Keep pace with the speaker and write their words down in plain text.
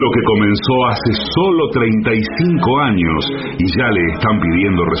Lo que comenzó hace solo 35 años y ya le están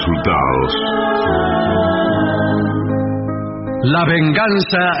pidiendo resultados. La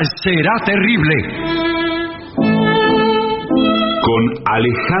venganza será terrible. Con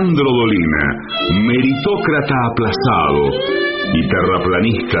Alejandro Dolina, meritócrata aplazado y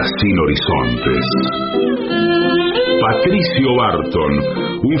terraplanista sin horizontes. Patricio Barton,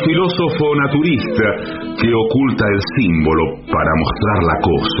 un filósofo naturista que oculta el símbolo para mostrar la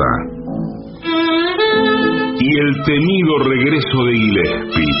cosa. Y el temido regreso de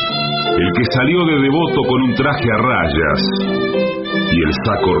Gillespie, el que salió de devoto con un traje a rayas y el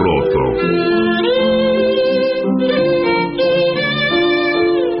saco roto.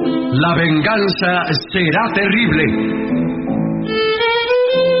 La venganza será terrible.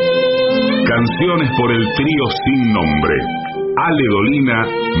 Canciones por el trío sin nombre: Ale Dolina,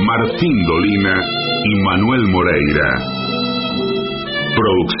 Martín Dolina y Manuel Moreira.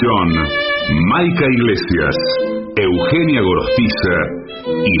 Producción: Maica Iglesias, Eugenia Gorostiza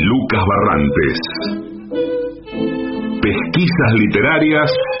y Lucas Barrantes. Pesquisas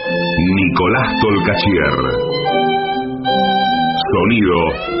literarias: Nicolás Tolcachier. Sonido: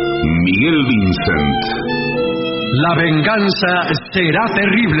 Miguel Vincent. La venganza será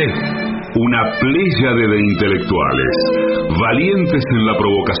terrible. Una pléyade de intelectuales, valientes en la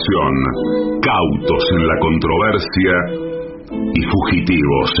provocación, cautos en la controversia y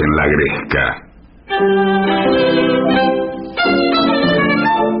fugitivos en la gresca.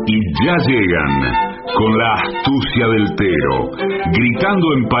 Y ya llegan, con la astucia del Tero,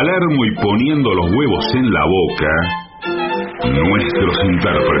 gritando en Palermo y poniendo los huevos en la boca, nuestros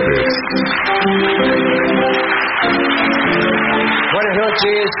intérpretes. Buenas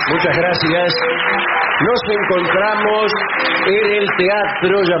noches, muchas gracias. Nos encontramos en el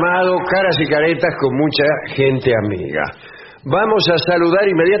teatro llamado Caras y Caretas con mucha gente amiga. Vamos a saludar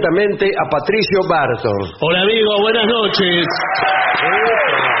inmediatamente a Patricio Barton. Hola amigo, buenas noches.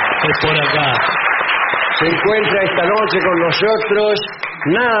 Es por acá. Se encuentra esta noche con nosotros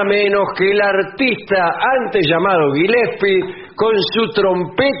nada menos que el artista antes llamado Gillespie con su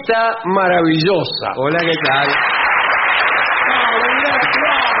trompeta maravillosa. Hola, ¿qué tal?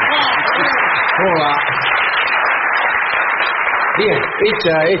 Hola. Bien,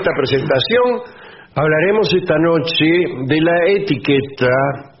 hecha esta presentación, hablaremos esta noche de la etiqueta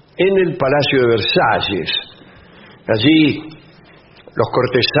en el Palacio de Versalles. Allí los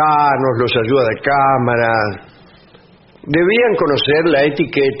cortesanos, los ayuda de cámara, debían conocer la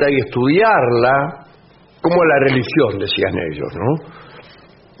etiqueta y estudiarla como la religión, decían ellos, ¿no?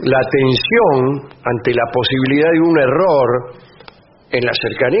 La tensión ante la posibilidad de un error en las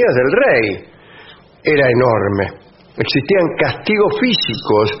cercanías del rey era enorme. Existían castigos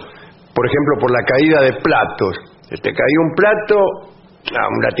físicos, por ejemplo, por la caída de platos. Si te caía un plato,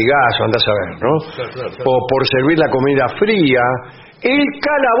 un latigazo, andás a ver, ¿no? Claro. O por servir la comida fría. El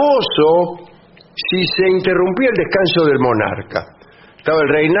calabozo, si se interrumpía el descanso del monarca. Estaba el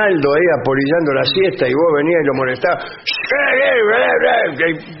Reinaldo ahí apolillando la siesta y vos venías y lo molestabas.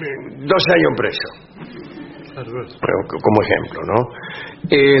 2 años preso. Como ejemplo, ¿no?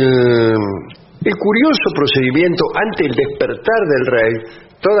 El curioso procedimiento ante el despertar del rey,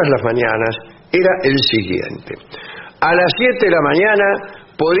 todas las mañanas, era el siguiente. A las 7 de la mañana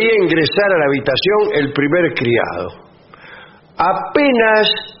podía ingresar a la habitación el primer criado. Apenas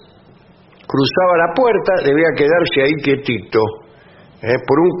cruzaba la puerta, debía quedarse ahí quietito,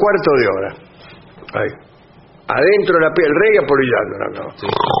 por un cuarto de hora. Ahí. Adentro de la piel, el rey apolillando la cama.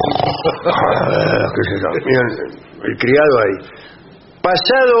 El criado ahí.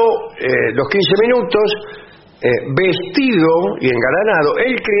 Pasado los 15 minutos, vestido y engalanado,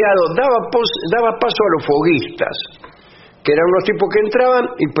 el criado daba paso a los foguistas, que eran unos tipos que entraban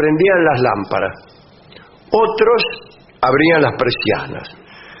y prendían las lámparas. Otros abrían las persianas.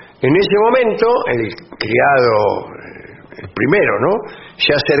 En ese momento, el criado, el primero, ¿no?,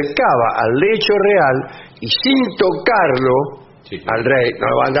 se acercaba al lecho real y sin tocarlo, al rey, no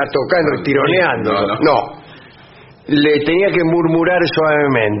lo va a andar tocando y tironeando, no. Le tenía que murmurar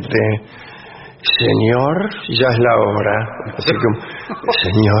suavemente: señor, ya es la hora. Así como,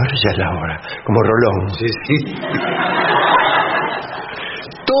 señor, ya es la hora. Como Rolón. Sí.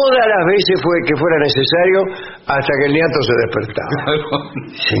 Todas las veces que fuera necesario, hasta que el niato se despertaba.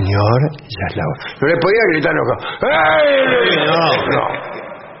 Señor, ya es la hora. No le podía gritar no.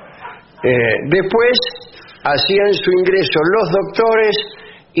 Después hacían su ingreso los doctores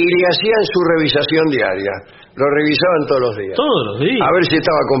y le hacían su revisación diaria. Lo revisaban todos los días. Todos los días. A ver si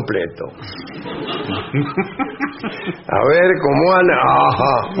estaba completo. A ver cómo anda.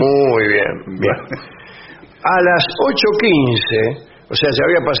 Ajá, muy bien. A las 8:15 O sea, se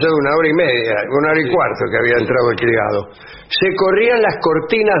había pasado 1 hora y media, 1 hora y cuarto que había entrado el criado. Se corrían las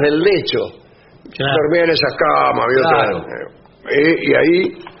cortinas del lecho. Claro. Dormía en esa cama, ¿vio? Claro. Y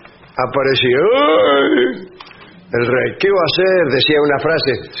ahí apareció el rey. ¿Qué va a hacer? Decía una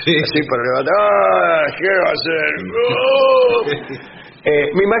frase así para levantar. ¿Qué va a hacer?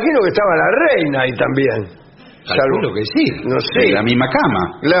 Me imagino que estaba la reina ahí también. Calculo que sí. No sé. En la misma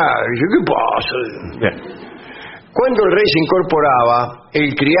cama. Claro. Y yo, ¿qué pasa? Bien. Cuando el rey se incorporaba,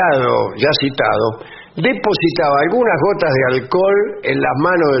 el criado ya citado depositaba algunas gotas de alcohol en las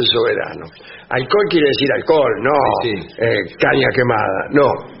manos del soberano. Alcohol quiere decir alcohol, no caña quemada,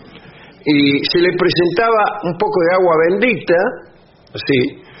 no. Y se le presentaba un poco de agua bendita,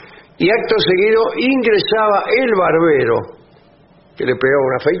 sí, y acto seguido ingresaba el barbero, que le pegaba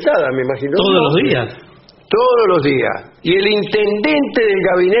una afeitada, me imagino. Todos los días. Todos los días. Y el intendente del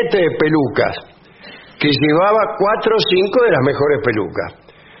gabinete de pelucas, que llevaba 4 o 5 de las mejores pelucas.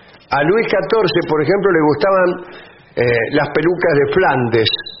 A Luis XIV, por ejemplo, le gustaban las pelucas de Flandes,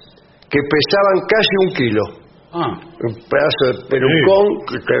 que pesaban casi 1 kilo. Un pedazo de pelucón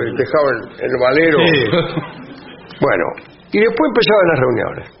que dejaba el valero. Bueno, y después empezaban las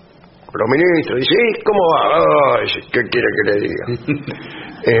reuniones. Los ministros dicen, ¿cómo va? Ay, ¿qué quiere que le diga?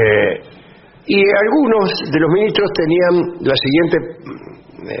 Y algunos de los ministros tenían la siguiente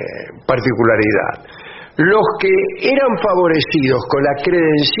particularidad. Los que eran favorecidos con la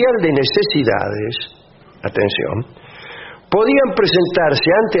credencial de necesidades, atención, podían presentarse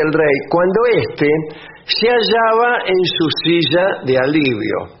ante el rey cuando éste se hallaba en su silla de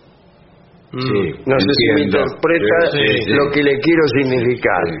alivio. No sé si me interpreta lo que le quiero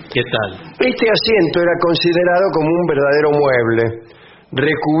significar. ¿Qué tal? Este asiento era considerado como un verdadero mueble,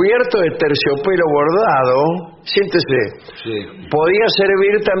 recubierto de terciopelo bordado, siéntese, podía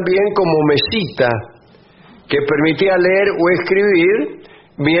servir también como mesita, que permitía leer o escribir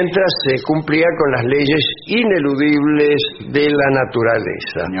mientras se cumplía con las leyes ineludibles de la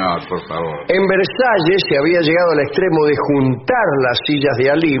naturaleza. Señor, por favor. En Versalles se había llegado al extremo de juntar las sillas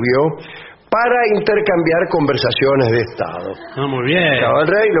de alivio para intercambiar conversaciones de Estado. Muy bien. El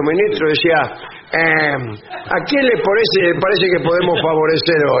rey y los ministros decían, ¿a quién le parece que podemos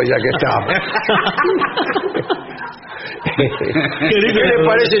favorecer hoy, ya que estamos? ¿Qué le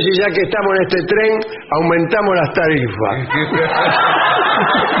parece si ya que estamos en este tren aumentamos las tarifas?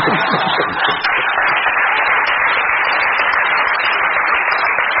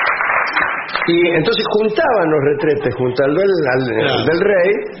 Y entonces juntaban los retretes junto al del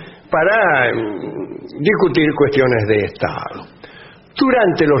rey para discutir cuestiones de Estado.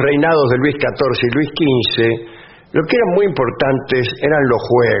 Durante los reinados de Luis XIV y Luis XV, lo que eran muy importantes eran los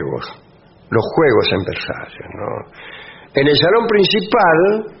juegos en Versalles, ¿no? En el salón principal,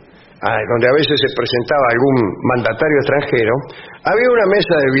 donde a veces se presentaba algún mandatario extranjero, había una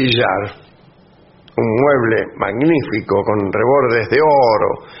mesa de billar, un mueble magnífico con rebordes de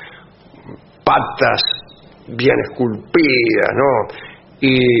oro, patas bien esculpidas, ¿no?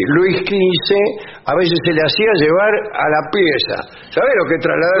 Y Luis XV a veces se le hacía llevar a la pieza. ¿Sabés lo que es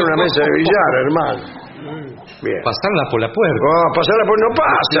trasladar una mesa de billar, hermano? Bien. Pasarla por la puerta. Pasarla por no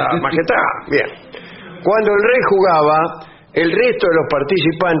pasa, majestad. Bien. Cuando el rey jugaba, el resto de los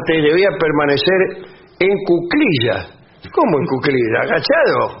participantes debía permanecer en cuclillas. ¿Cómo en cuclillas?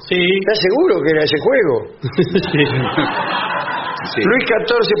 ¿Agachado? Sí. ¿Estás seguro que era ese juego? Sí. Luis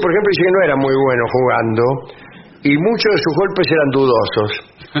XIV, por ejemplo, dice que no era muy bueno jugando y muchos de sus golpes eran dudosos.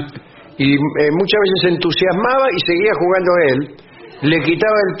 Y muchas veces se entusiasmaba y seguía jugando él. Le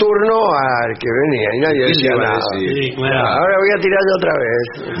quitaba el turno al que venía y nadie decía nada. Sí, claro. Ahora voy a tirar yo otra vez.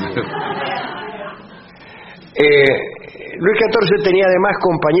 Luis XIV tenía además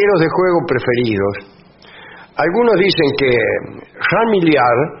compañeros de juego preferidos. Algunos dicen que Jean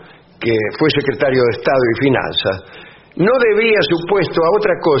Milliard, que fue secretario de Estado y Finanzas, no debía su puesto a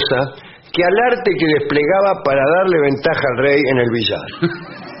otra cosa que al arte que desplegaba para darle ventaja al rey en el billar.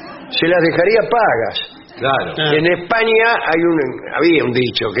 Se las dejaría pagas. Claro. En España había un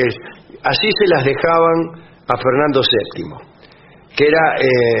dicho que es, así se las dejaban a Fernando VII, que era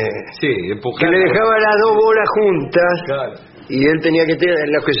que le dejaban las 2 bolas juntas, claro, y él tenía que tener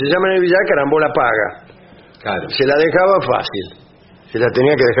lo que se llama en el billar carambola paga. Claro. Se la dejaba fácil, se la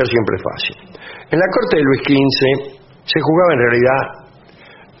tenía que dejar siempre fácil. En la corte de Luis XV se jugaba en realidad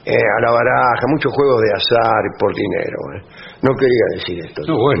a la baraja, muchos juegos de azar por dinero. No quería decir esto.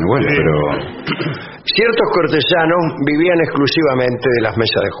 No, bueno, pero... Ciertos cortesanos vivían exclusivamente de las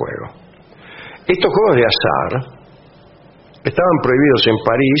mesas de juego. Estos juegos de azar estaban prohibidos en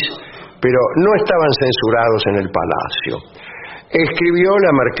París, pero no estaban censurados en el palacio. Escribió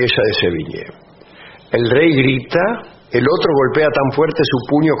la marquesa de Sevilla: el rey grita El otro golpea tan fuerte su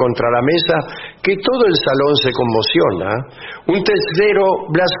puño contra la mesa que todo el salón se conmociona. Un tercero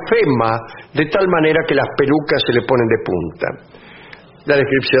blasfema de tal manera que las pelucas se le ponen de punta. La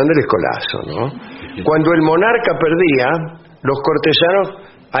descripción del escolazo, ¿no? Cuando el monarca perdía, los cortesanos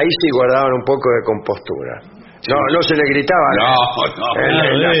ahí sí guardaban un poco de compostura. No se le gritaba en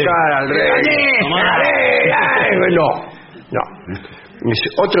la cara al rey. No.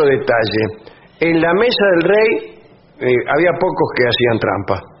 Otro detalle. En la mesa del rey había pocos que hacían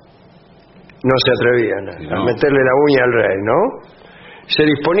trampa. No se atrevían a meterle la uña al rey, ¿no? Se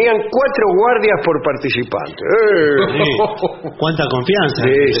disponían 4 guardias por participante. ¿Cuánta confianza?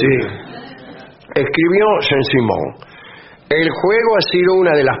 Sí. Escribió Saint-Simon: el juego ha sido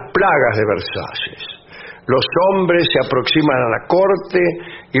una de las plagas de Versalles. Los hombres se aproximan a la corte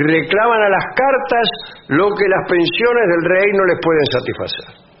y reclaman a las cartas lo que las pensiones del rey no les pueden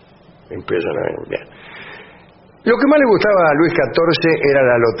satisfacer. Empiezan a ver. Lo que más le gustaba a Luis XIV era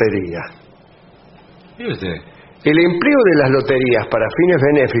la lotería. ¿Y usted? El empleo de las loterías para fines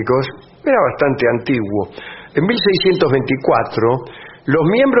benéficos era bastante antiguo. En 1624, los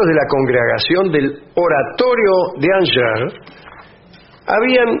miembros de la congregación del Oratorio de Angers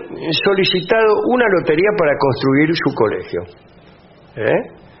habían solicitado una lotería para construir su colegio.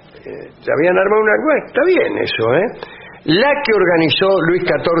 Se habían armado una... Bueno, está bien eso, La que organizó Luis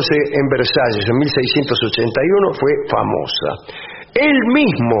XIV en Versalles en 1681 fue famosa. Él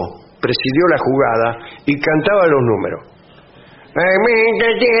mismo presidió la jugada y cantaba los números. En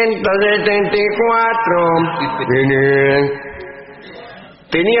 1774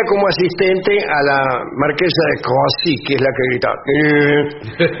 tenía como asistente a la marquesa de Cossy, que es la que gritaba,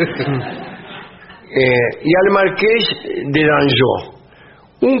 y al marqués de Dangeau.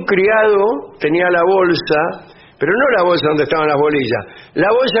 Un criado tenía la bolsa, pero no la bolsa donde estaban las bolillas,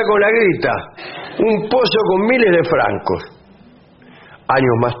 la bolsa con la grita, un pozo con miles de francos.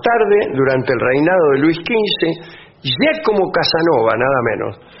 Años más tarde, durante el reinado de Luis XV, Giacomo Casanova, nada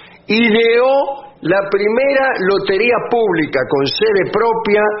menos, ideó la primera lotería pública con sede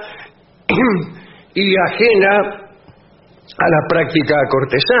propia y ajena a la práctica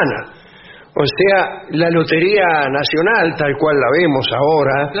cortesana. O sea, la Lotería Nacional, tal cual la vemos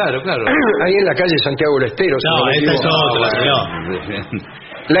ahora, Claro. ahí en la calle Santiago del Estero. No, esta es otra, señor.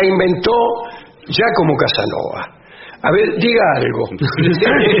 La inventó Giacomo Casanova. A ver, diga algo.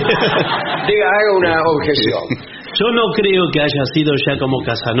 Haga una objeción. Yo no creo que haya sido Giacomo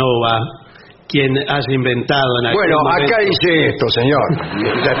Casanova quien haya inventado en aquel Bueno, momento. acá dice esto, señor.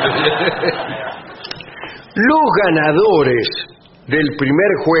 Los ganadores del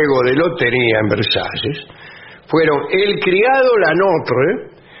primer juego de lotería en Versalles fueron el criado Lanotre,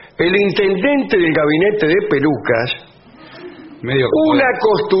 el intendente del gabinete de pelucas, una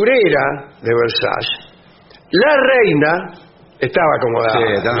costurera de Versalles, la reina, estaba acomodada. Sí,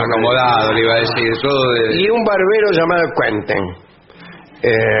 están acomodados, le iba a decir. Todo y un barbero llamado Quentin.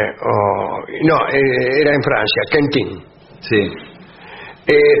 Era en Francia, Quentin. Sí.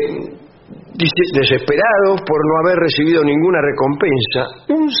 Desesperados por no haber recibido ninguna recompensa,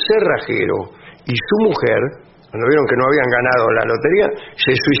 un cerrajero y su mujer, cuando vieron que no habían ganado la lotería,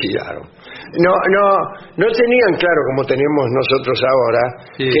 se suicidaron. No tenían claro, como tenemos nosotros ahora,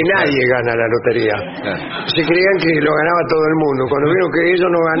 que nadie gana la lotería. Se creían que lo ganaba todo el mundo. Cuando vieron que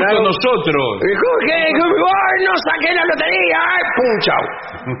ellos no ganaron, nosotros. dijo, ¡ay, no saqué la lotería! ¡Ay, pum, chau!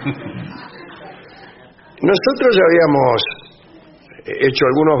 Nosotros ya habíamos hecho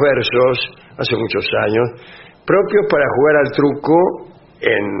algunos versos hace muchos años propios para jugar al truco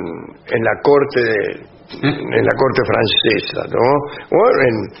en la corte francesa, ¿no? O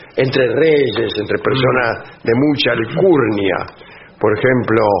entre reyes, entre personas de mucha alcurnia. Por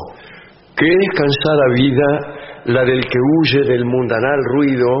ejemplo, qué descansada vida la del que huye del mundanal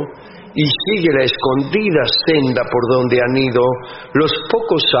ruido y sigue la escondida senda por donde han ido los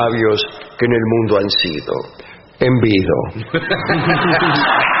pocos sabios que en el mundo han sido. Envido.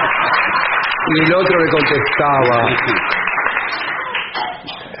 Y el otro le contestaba,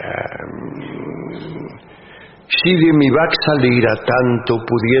 si de mi bac saliera tanto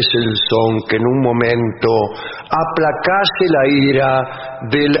pudiese el son que en un momento aplacase la ira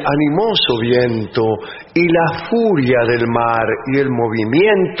del animoso viento y la furia del mar y el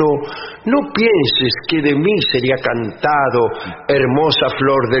movimiento, no pienses que de mí sería cantado, hermosa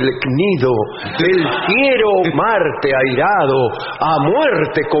flor del nido, el fiero Marte airado, a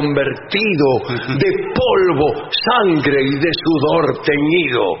muerte convertido, de polvo, sangre y de sudor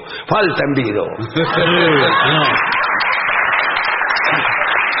teñido. Falta envido.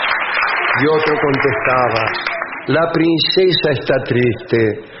 Y otro contestaba, la princesa está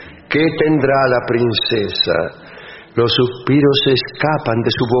triste. ¿Qué tendrá la princesa? Los suspiros se escapan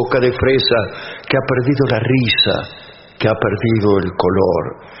de su boca de fresa, que ha perdido la risa, que ha perdido el color.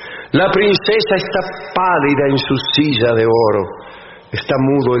 La princesa está pálida en su silla de oro, está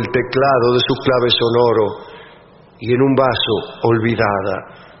mudo el teclado de su clave sonoro, y en un vaso, olvidada,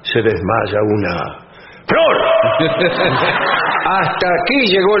 se desmaya una flor. Hasta aquí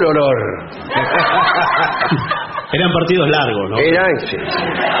llegó el olor. Eran partidos largos, ¿no? Eran, sí.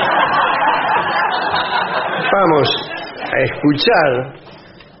 Vamos a escuchar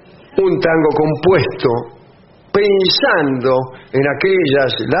un tango compuesto pensando en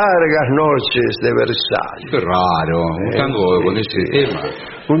aquellas largas noches de Versalles. Qué raro, un tango con ese tema.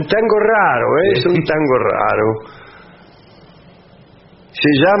 Un tango raro, es un tango raro.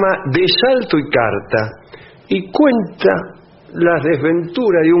 Se llama De salto y carta y cuenta la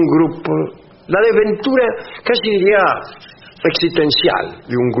desventura de un grupo, la desventura casi diría existencial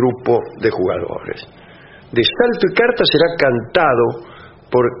de un grupo de jugadores. De salto y carta será cantado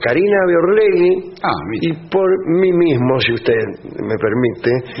por Karina Biorlegui y por mí mismo, si usted me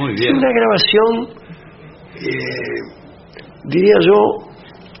permite. Muy bien. Una grabación, diría yo,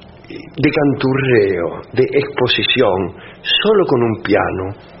 de canturreo, de exposición, solo con un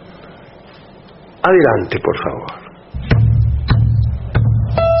piano. Adelante, por favor.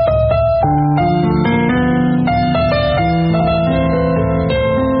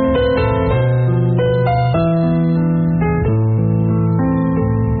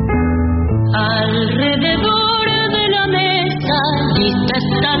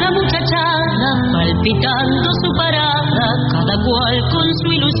 Palpitando su parada, cada cual con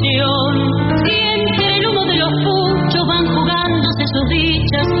su ilusión. Y entre el humo de los puchos van jugándose sus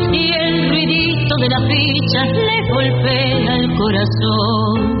dichas, y el ruidito de las fichas les golpea el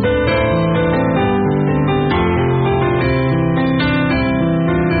corazón.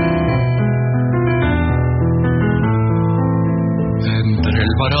 Entre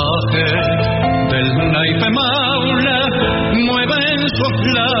el baraje del naipe maula mueven sus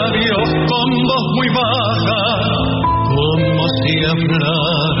labios con voz muy baja, como si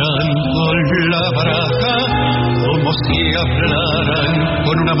hablaran con la baraja, como si hablaran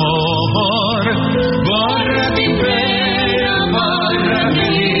con un amor. Barra timbera, barra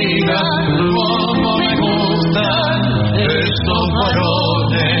querida, como me gustan estos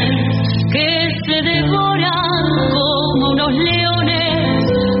varones que se devoran como unos leones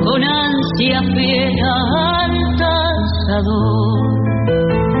con ansia fiera al cazador.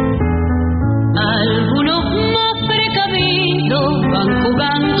 Algunos más precavidos van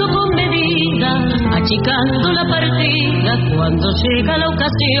jugando con medida, achicando la partida cuando llega la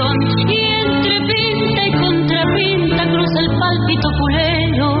ocasión, y entre pinta y contrapinta cruza el pálpito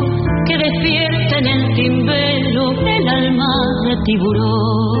culero que despierta en el timbero el alma de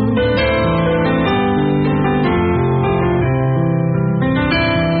tiburón.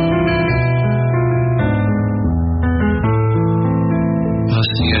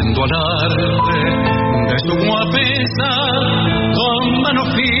 Haciendo alarde de su guapesa, con mano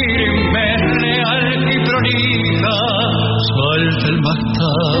firme, leal y prolija, suelta el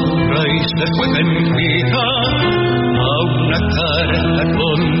mastaura y se juega en fija a una carta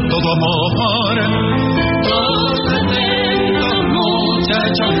con todo amor. Todos atentos,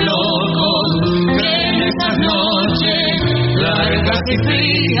 muchachos locos, que en esas noches largas y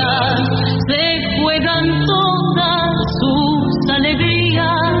frías se juegan todas sus alegrías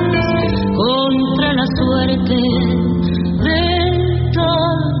contra la suerte del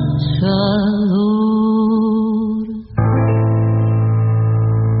cazador.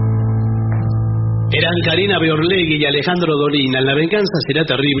 Eran Karina Biorlegui y Alejandro Dolina. En La venganza será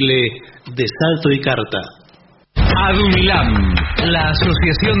terrible, de salto y carta. ADUNLAM, la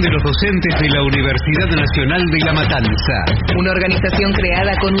Asociación de los Docentes de la Universidad Nacional de La Matanza. Una organización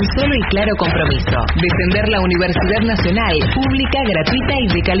creada con un solo y claro compromiso: defender la Universidad Nacional, pública, gratuita y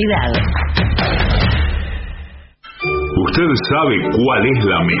de calidad. ¿Usted sabe cuál es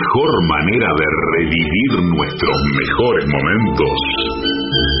la mejor manera de revivir nuestros mejores momentos?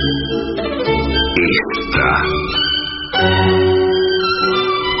 Esta.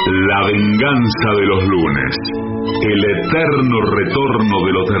 La venganza de los lunes. El eterno retorno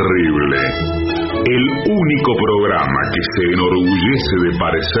de lo terrible. El único programa que se enorgullece de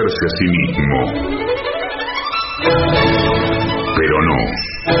parecerse a sí mismo. Pero no.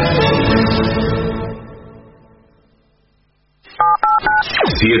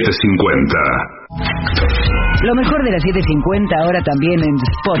 7:50. Lo mejor de las 7:50 ahora también en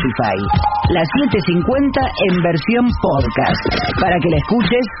Spotify. Las 7:50 en versión podcast, para que la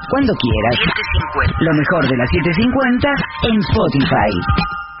escuches cuando quieras. 7:50. Lo mejor de las 7:50 en Spotify.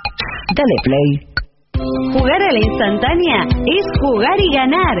 Dale play. Jugar a la instantánea es jugar y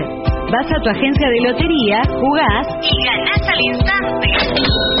ganar. Vas a tu agencia de lotería, jugás y ganás al instante.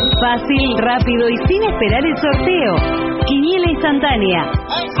 Fácil, rápido y sin esperar el sorteo. Quiniela instantánea.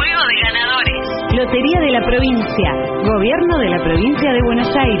 Un juego de ganadores. Lotería de la provincia. Gobierno de la provincia de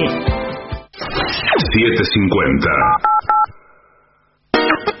Buenos Aires. 750.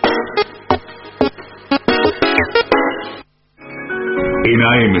 En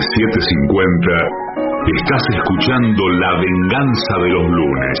AM750 estás escuchando La Venganza de los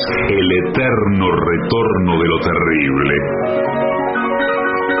Lunes, el eterno retorno de lo terrible.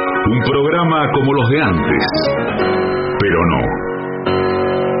 Un programa como los de antes, pero no.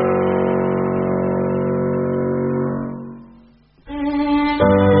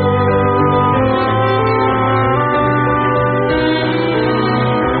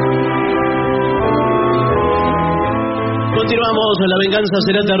 Continuamos, La Venganza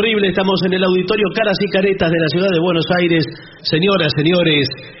será terrible. Estamos en el auditorio Caras y Caretas de la ciudad de Buenos Aires. Señoras, señores,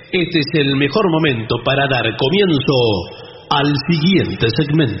 este es el mejor momento para dar comienzo al siguiente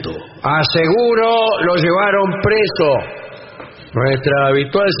segmento. Aseguro lo llevaron preso. Nuestra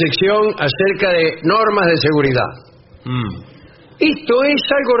habitual sección acerca de normas de seguridad. Esto es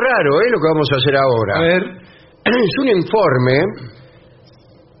algo raro, lo que vamos a hacer ahora. A ver. Es un informe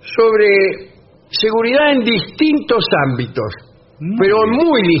sobre seguridad en distintos ámbitos, pero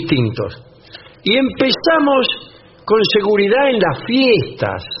muy distintos. Y empezamos con seguridad en las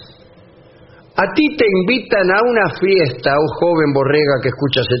fiestas. A ti te invitan a una fiesta, oh joven borrega que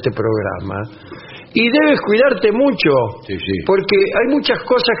escuchas este programa, y debes cuidarte mucho, Sí, sí. porque hay muchas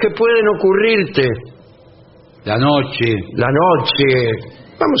cosas que pueden ocurrirte. La noche.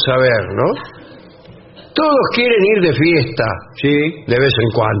 Vamos a ver, ¿no? Todos quieren ir de fiesta, Sí. de vez en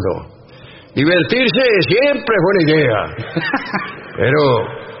cuando. Divertirse siempre es buena idea, pero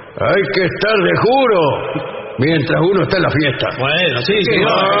hay que estar de juro mientras uno está en la fiesta. Bueno, sí, Si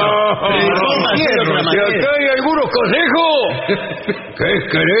acá hay algunos consejos que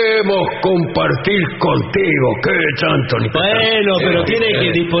queremos compartir contigo. ¿Qué tanto? Bueno, pero tiene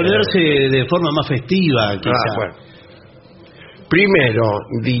que disponerse de forma más festiva, quizá. Bueno. Primero,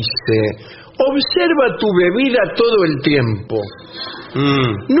 dice, observa tu bebida todo el tiempo.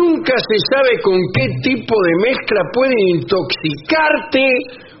 Nunca se sabe con qué tipo de mezcla puede intoxicarte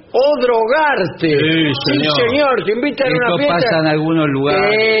o drogarte. Sí, señor, te invitan a Esto una fiesta. pasa en algunos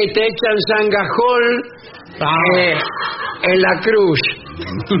lugares. Te echan sangajol en la cruz.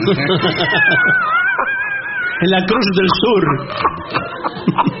 En la Cruz del Sur.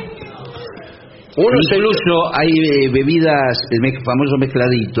 Incluso hay bebidas, famoso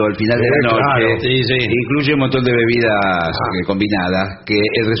mezcladito al final de la noche. Claro. Sí. Incluye un montón de bebidas combinadas, que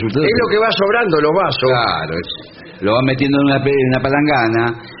el resultado Es lo que va sobrando los vasos. Claro, lo van metiendo en una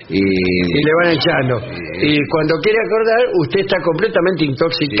palangana Y le van echando. Y cuando quiere acordar, usted está completamente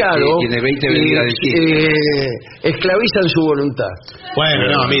intoxicado. Tiene 20 bebidas distintas. Esclavizan su voluntad. Bueno,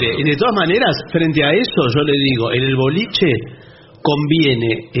 no, mire, y de todas maneras, frente a eso, yo le digo, en el boliche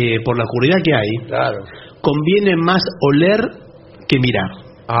conviene, por la oscuridad que hay, Claro. conviene más oler que mirar.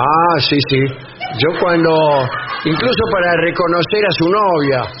 Ah, sí. Yo cuando, incluso para reconocer a su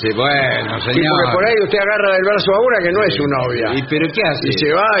novia. Sí, bueno, Sí, señor. porque por ahí usted agarra del brazo a una que no es su novia. ¿Y pero qué hace? Y se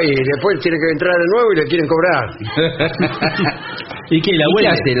va y después tiene que entrar de nuevo y le quieren cobrar. ¿Y qué, la ¿Y qué huele?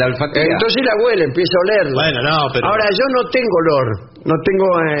 hace? La olfatea. Entonces la abuela empieza a olerlo. Bueno, no, pero... Ahora, yo no tengo olor. No tengo...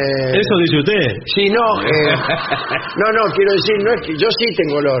 Eso dice usted. Sí, no, no, quiero decir, no es que yo sí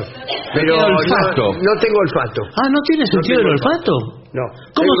tengo olor, pero tiene olfato. no tengo olfato. Ah, ¿no tiene sentido tengo el olfato? No.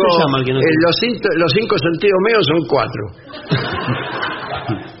 ¿Cómo Tengo, se llama el que no tiene? los 5 sentidos míos son 4.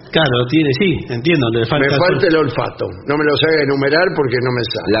 Claro, tiene, sí, entiendo. Le falta Me falta el olfato. No me lo sé enumerar porque no me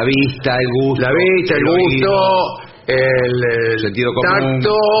sale. La vista, el gusto. La vista, el gusto, el sentido común.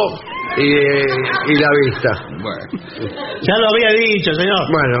 tacto y la vista. Bueno. Ya lo había dicho, señor.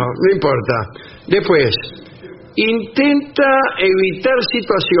 Bueno, no importa. Después, intenta evitar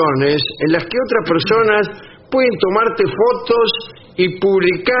situaciones en las que otras personas pueden tomarte fotos y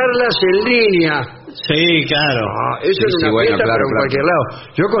publicarlas en línea. Sí, claro. Eso Sí, es una bueno, fiesta, claro, pero en claro. cualquier lado.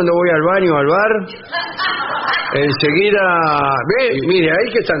 Yo cuando voy al baño, al bar, enseguida... Mire, ahí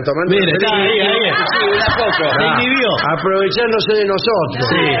que están tomando... Mire, está ahí. Sí, una foto. Se inhibió. Aprovechándose de nosotros.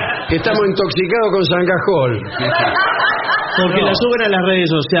 Sí. Que estamos intoxicados con sangajol. Porque la suben a las redes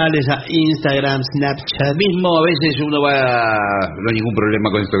sociales, a Instagram, Snapchat. Mismo a veces uno va, no hay ningún problema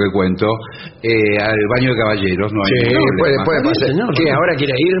con esto que cuento, al baño de caballeros, no hay ningún problema. Puede pasar. Señor. ¿Qué? ¿Ahora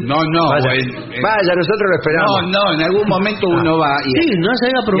quiere ir? No. Vaya, nosotros lo esperamos. No, en algún momento uno va y... Sí, no se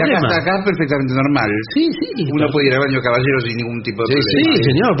haga Y problema. acá es perfectamente normal. Sí. Uno puede ir al baño de caballeros sin ningún tipo de problema. Sí,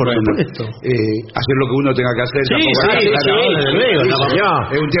 señor, por supuesto. Hacer lo que uno tenga que hacer. Sí, desde luego. Señor.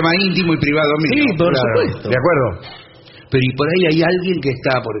 Es un tema íntimo y privado mío. Sí, por supuesto. ¿De acuerdo? Pero y por ahí hay alguien que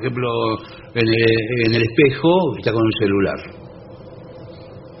está, por ejemplo, en el espejo, está con un celular.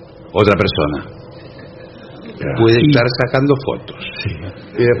 Otra persona. Puede estar sacando fotos. Sí.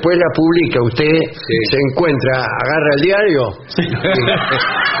 Y después la publica. Usted se encuentra, agarra el diario.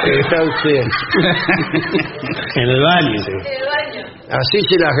 Y está usted En el baño. Así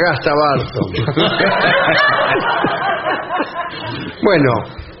se las gasta Barton. Bueno,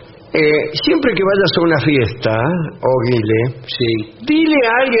 siempre que vayas a una fiesta, Guile, dile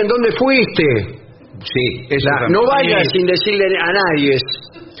a alguien dónde fuiste. Sí, No vayas sin decirle a nadie.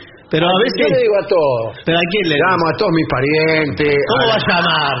 Pero a veces... Yo le digo a todos. ¿Pero a quién le llamo a todos mis parientes. ¿Cómo va a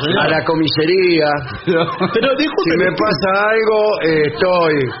llamar, señor? A la comisaría. Pero Si me pasa algo,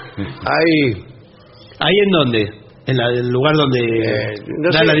 estoy ahí. ¿Ahí en dónde? ¿En el lugar donde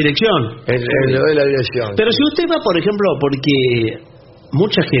da la dirección? En lo de la dirección. Pero si usted va, por ejemplo, porque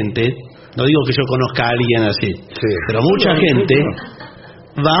mucha gente, no digo que yo conozca a alguien así, pero mucha gente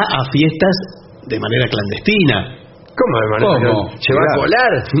va a fiestas de manera clandestina. ¿Cómo de manera? ¿Se va a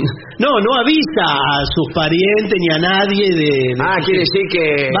colar? No avisa a sus parientes ni a nadie de quiere decir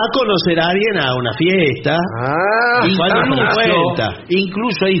que... va a conocer a alguien a una fiesta.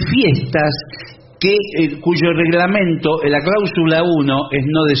 Incluso hay fiestas cuyo reglamento, la cláusula 1 es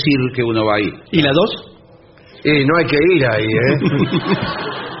no decir que uno va a ir. ¿Y la 2? No hay que ir ahí,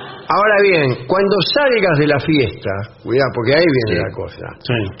 Ahora bien, cuando salgas de la fiesta, cuidado, porque ahí viene la cosa,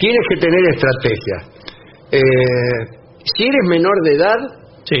 tienes que tener estrategia. Si eres menor de edad,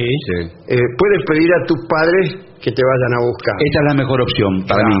 puedes pedir a tus padres que te vayan a buscar. Esta es la mejor opción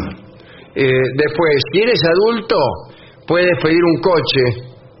para mí. Después, si eres adulto, puedes pedir un coche.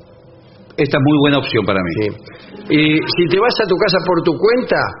 Esta es muy buena opción para mí. Y si te vas a tu casa por tu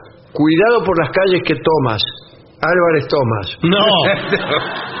cuenta, cuidado por las calles que tomas. Álvarez Tomás. No.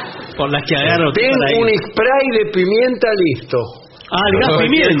 Por las que agarro. Ten un spray de pimienta listo. El gas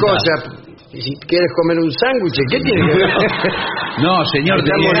pimienta. Cosa. Y si quieres comer un sándwich, ¿qué tiene que ver? No, señor.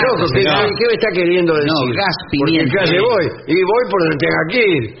 Estamos locos. ¿Qué me está queriendo decir? No, gas pimienta. Porque calle voy. Y voy por donde tenga que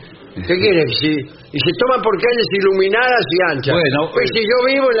ir. ¿Qué quiere? Y se toman por calles iluminadas y anchas. Bueno, pues si yo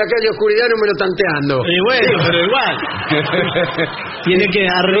vivo en la calle oscuridad número tanteando. Bueno, pero igual. Tiene que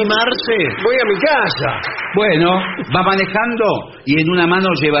arrimarse. Voy a mi casa. Bueno, va manejando y en una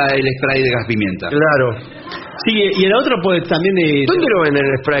mano lleva el spray de gas pimienta. Claro. Sí, y el otro pues también... ¿Dónde lo venden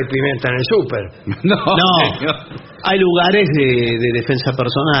el spray pimienta? ¿En el súper? No. Hay lugares de defensa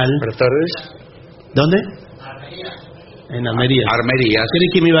personal. ¿Dónde? En Armerías.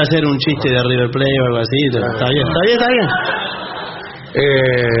 ¿Crees que me iba a hacer un chiste de River Plate o algo así? Está bien.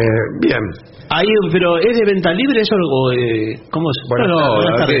 Bien. Ahí, pero ¿es de venta libre eso o cómo es?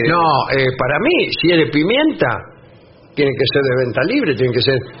 Para mí, si es de pimienta, tiene que ser de venta libre, tiene que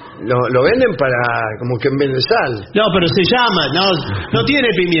ser... Lo venden para como quien vende sal. No, pero se llama, no tiene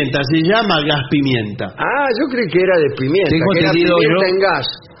pimienta, se llama gas pimienta. Yo creí que era de pimienta, Tengo que era entendido pimienta en gas.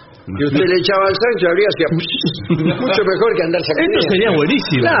 Y usted le echaba al Sancho, abría hacia mucho mejor que andar sacando. Esto sería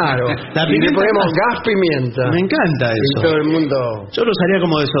buenísimo. Claro. Y le ponemos gas pimienta. Me encanta eso. Y todo el mundo... Yo lo usaría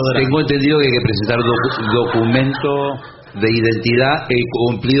como desodorante. Tengo entendido que hay que presentar documento de identidad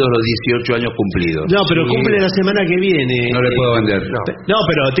cumplidos los 18 años cumplidos. No, pero cumple la semana que viene. No le puedo vender. No,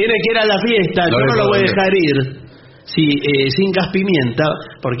 pero tiene que ir a la fiesta. Yo no lo voy a dejar ir. Sí, sin gas pimienta,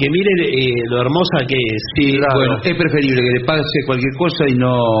 porque mire lo hermosa que es. Sí, claro. Bueno, es preferible que le pase cualquier cosa y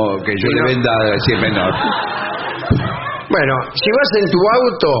no que yo le venda si es menor. Bueno, si vas en tu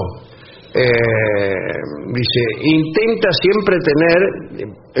auto, dice, intenta siempre tener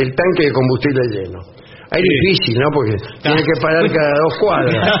el tanque de combustible lleno. Es difícil, ¿no? Porque tiene que parar cada 2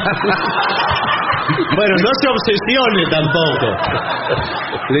 cuadras. Bueno, no se obsesione tampoco.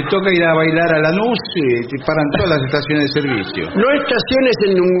 Le toca ir a bailar a Lanús y paran todas las estaciones de servicio. No estaciones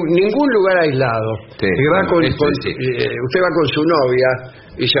en ningún lugar aislado. Usted va con su novia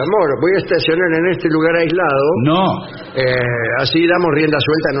y dice, amor, voy a estacionar en este lugar aislado. No. Así damos rienda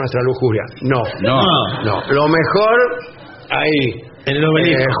suelta a nuestra lujuria. No. Lo mejor, ahí. En el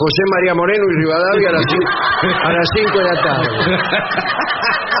Obelisco. José María Moreno y Rivadavia a las 5 de la tarde.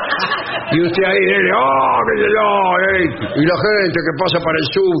 Y usted ahí, qué sé yo, y la gente que pasa para el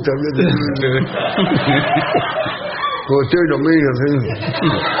sur. Usted lo mira, ¿sí?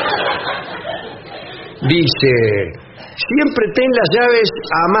 Dice, siempre ten las llaves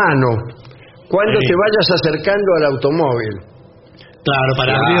a mano cuando te vayas acercando al automóvil. Claro,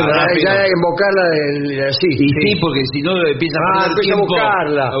 para abrir rápido. Ya hay que invocarla así. Y sí, porque si no empieza a perder empieza a tiempo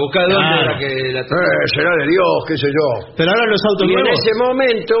buscarla. A buscar dónde era que la... será de Dios, qué sé yo. Pero ahora los autos Y en nuevos, ese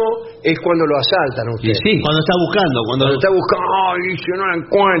momento es cuando lo asaltan a usted. Y sí. cuando está buscando, cuando Cuando está buscando, ay, yo no la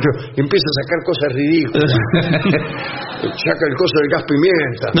encuentro. Y empieza a sacar cosas ridículas. Saca el coso del gas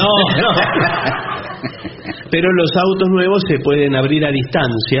pimienta. No. Pero los autos nuevos se pueden abrir a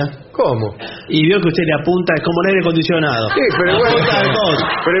distancia. ¿Cómo? Y veo que usted le apunta, es como el aire acondicionado. Sí, pero igual, Apunta al coso.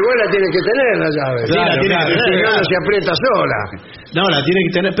 pero igual la tiene que tener la llave. Sí, la tiene que tener, Si no, no claro. se aprieta sola. No, la tiene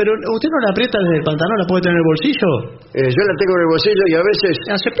que tener. Pero usted no la aprieta desde el pantalón, la puede tener en el bolsillo. Yo la tengo en el bolsillo y a veces...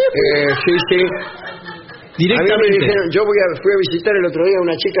 Hace pip. Sí. A mí me Directamente. dijeron, fui a visitar el otro día a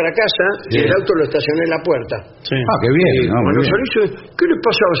una chica a la casa y el auto lo estacioné en la puerta. Sí. Ah, qué bien. Y No, muy cuando bien. salí, dice, ¿qué le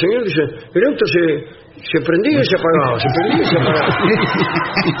pasaba, señor? Dice, el auto se prendía y se apagaba, se prendía y se apagaba.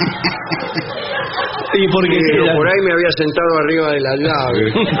 Y porque Pero por ahí me había sentado arriba de la llave.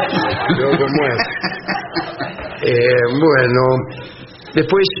 Yo como es. Bueno,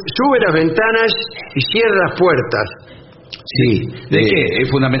 después sube las ventanas y cierra las puertas. Sí, ¿de qué? Es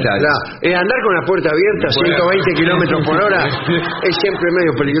fundamental. Andar con la puerta abierta a 120 kilómetros por hora es siempre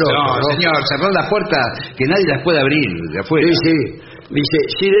medio peligroso. No, ¿no? señor, cerrar las puertas que nadie las puede abrir de afuera. Sí. Dice,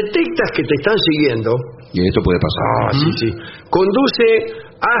 si detectas que te están siguiendo, Y esto puede pasar. sí, conduce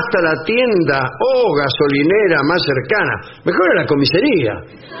hasta la tienda o gasolinera más cercana. Mejor a la comisaría,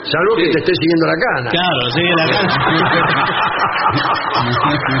 salvo que te esté siguiendo la cana. Claro, sí, la casa.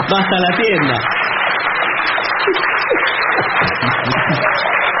 Basta la tienda.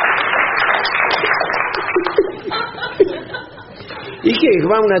 ¿Y qué?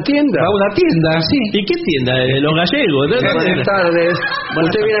 ¿Va a una tienda? Va a una tienda, sí. ¿Y qué tienda? Los gallegos. ¿De dónde? Buenas tardes.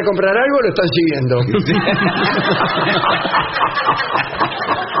 ¿Usted viene a comprar algo o lo están siguiendo?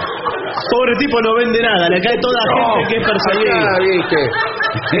 Pobre tipo no vende nada, le cae toda la gente que es perseguida. Acá, viste.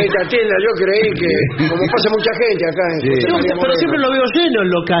 Esta tienda yo creí que, como pasa mucha gente acá en José Sí, María pero Moreno. siempre lo veo lleno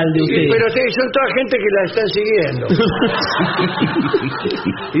el local de usted. Pero son toda gente que la están siguiendo.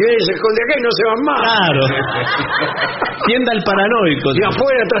 Y viene y se esconde acá y no se van más. Claro. Tienda el paranoico. Y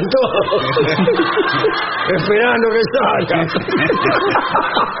afuera están todos esperando que salga.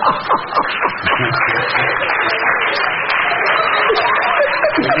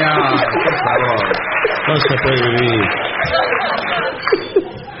 No, por favor. No se puede vivir.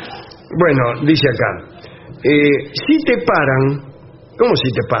 Bueno, dice acá, si te paran, ¿cómo si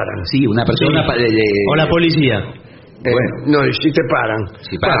te paran? Sí, una persona... O la policía. Bueno. No, si te paran.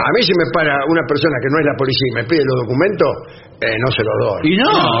 Si paran. Bueno, a mí si me para una persona que no es la policía y me pide los documentos, no se los doy. Y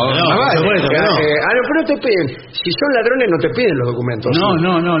no, por supuesto que no. Pero no te piden. Si son ladrones no te piden los documentos. No,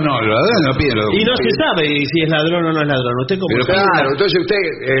 los ladrones no piden los Y no documentos. se sabe si es ladrón o no es ladrón. Usted como Pero sabe. Claro, entonces usted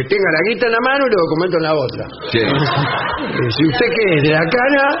tenga la guita en la mano y los documentos en la otra. Sí. Si usted que es de la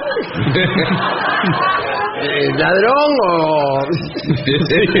cana, ladrón o...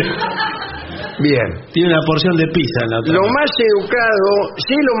 Bien. Tiene una porción de pizza en la otra. Lo más educado,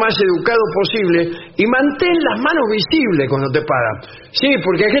 sé lo más educado posible y mantén las manos visibles cuando te paran. Sí,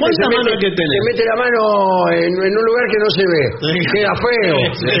 porque hay gente que ¿Cuántas manos hay que tener? se mete la mano en un lugar que no se ve. Queda feo.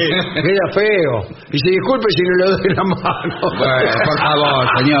 Queda feo. Y se disculpe si no le doy la mano. Bueno, por favor,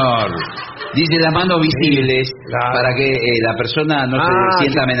 señor. Dice las manos visibles Claro. para que la persona no se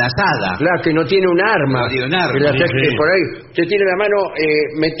sienta amenazada. Claro, que no tiene un arma. No tiene un arma, Que la saque sí. por ahí. Usted tiene la mano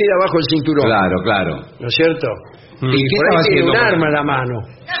metida bajo el cinturón. Claro. ¿No es cierto? ¿Y Y qué por ahí estaba tiene haciendo un con- arma en la mano.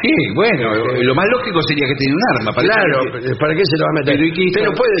 Sí, bueno, lo más lógico sería que tiene un arma. parece Claro, que- ¿para qué se lo va a meter? Pero, ¿y qué Usted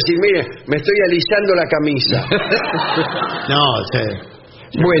hizo? no puede decir, mire, me estoy alisando la camisa. No, sí.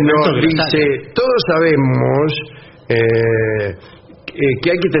 Bueno, Momento que lo dice, todos sabemos que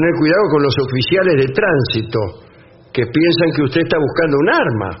hay que tener cuidado con los oficiales de tránsito que piensan que usted está buscando un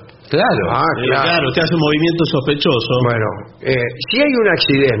arma. Claro. Claro, usted hace un movimiento sospechoso. Bueno, si hay un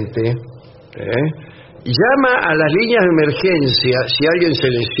accidente, llama a las líneas de emergencia si alguien se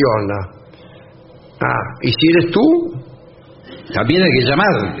lesiona. Y si eres tú, También hay que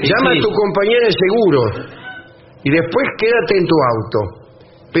llamar. llama Sí. a tu compañera de seguro y después quédate en tu auto.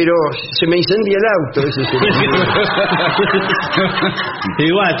 Pero se me incendia el auto, ese es el...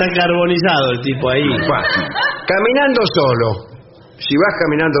 Igual, está carbonizado el tipo ahí. Bueno, caminando solo. Si vas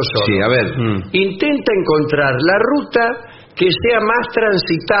caminando solo, Sí, a ver. intenta encontrar la ruta que sea más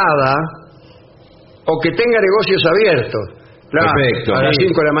transitada o que tenga negocios abiertos. Perfecto. A las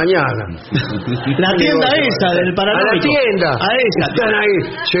 5 de la mañana. La tienda esa del paranoico. A la tienda. A esa. Están ahí.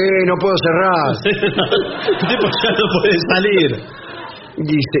 Sí, no puedo cerrar. El tipo ya no puede salir.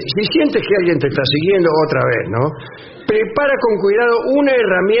 Dice, si sientes que alguien te está siguiendo, otra vez, ¿no? Prepara con cuidado una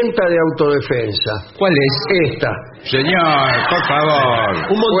herramienta de autodefensa. ¿Cuál es? Esta. Señor, por favor.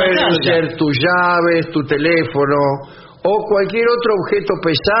 Pueden montacarga. ser tus llaves, tu teléfono o cualquier otro objeto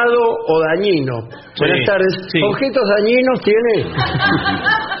pesado o dañino. Buenas tardes. sí. ¿Objetos dañinos tiene?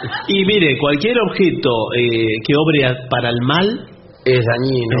 Y mire, cualquier objeto que obre para el mal Es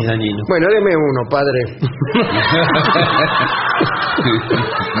dañino. es dañino. Bueno, deme uno, padre.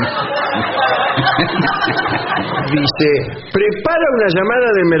 Dice, prepara una llamada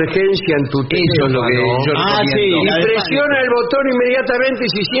de emergencia en tu teléfono. Eso es lo que yo recomiendo. Y la de presiona el botón inmediatamente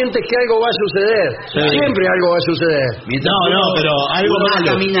si sientes que algo va a suceder. Sí. Siempre algo va a suceder. Mientras No, pero algo uno va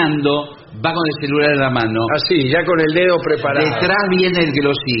malo. caminando, va con el celular en la mano. Así, ya con el dedo preparado. Detrás viene el que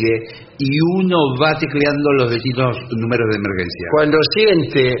lo sigue y uno va tecleando los distintos números de emergencia. Cuando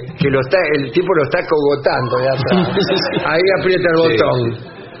siente que el tipo lo está cogotando de atrás, ahí aprieta el botón.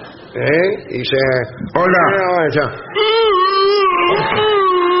 Y dice, hola.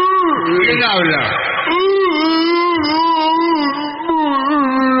 ¿Quién habla?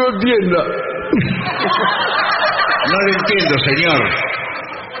 No entiendo. No lo entiendo, señor.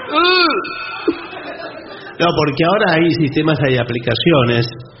 No, porque ahora hay sistemas, hay aplicaciones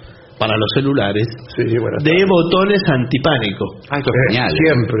para los celulares de botones antipánico. Esto es genial.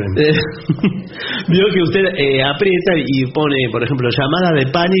 Siempre. Vio que usted aprieta y pone, por ejemplo, llamada de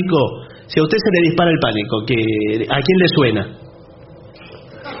pánico. Si a usted se le dispara el pánico, ¿a quién le suena?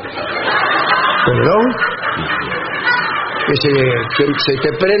 ¿Perdón? Que se te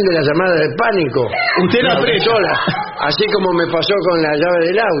prende la llamada de pánico. Usted la aprieta. Sola. Así como me pasó con la llave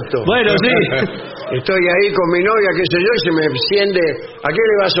del auto. Bueno, sí. Estoy ahí con mi novia, qué sé yo, y se me enciende. ¿A qué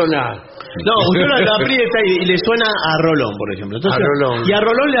le va a sonar? No, usted la aprieta y le suena a Rolón, por ejemplo. Entonces, A Rolón. Y a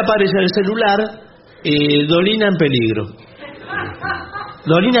Rolón le aparece en el celular Dolina en peligro.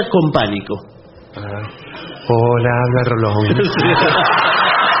 Dolina con pánico. Hola, habla Rolón.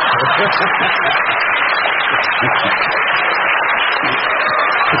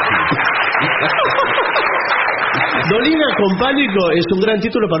 Dolina con pánico es un gran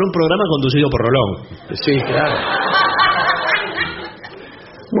título para un programa conducido por Rolón. Sí, claro.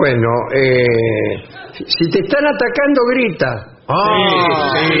 Bueno, si te están atacando, grita. Sí.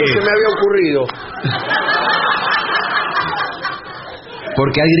 Eso se me había ocurrido.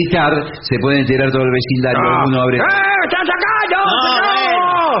 Porque al gritar se puede enterar todo el vecindario. Uno abre. ¡Está atacando!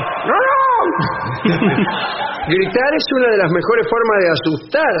 ¡No! Gritar es una de las mejores formas de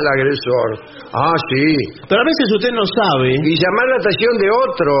asustar al agresor. Sí. Pero a veces usted no sabe. Y llamar la atención de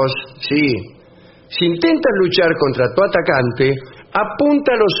otros. Sí. Si intentas luchar contra tu atacante,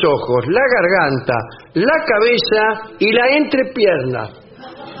 apunta los ojos, la garganta, la cabeza y la entrepierna.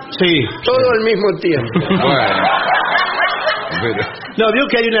 Sí. Todo al mismo tiempo. Bueno. No, vio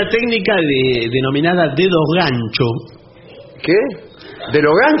que hay una técnica denominada dedos gancho. ¿Qué? ¿De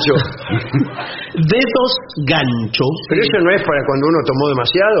lo gancho? Dedos gancho. Pero eso no es para cuando uno tomó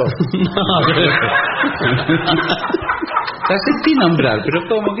demasiado. La sentí nombrar, pero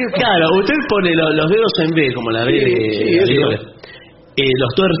como que... Claro, usted pone los dedos en V, como la V eso.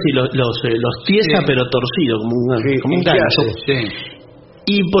 los tuerce y los tiesa, pero torcido, como un gancho. Sí.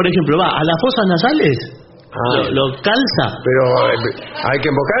 Y, por ejemplo, va a las fosas nasales, lo calza. Pero hay que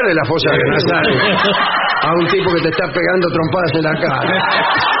invocarle las fosas nasales a un tipo que te está pegando trompadas en la cara.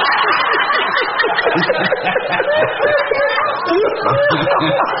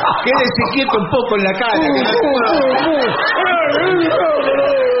 Quédese quieto un poco en la cara.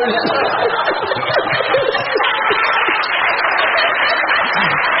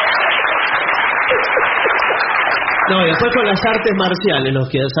 No, y después con las artes marciales, los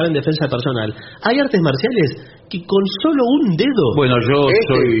que saben defensa personal. Hay artes marciales que con solo un dedo... Bueno, yo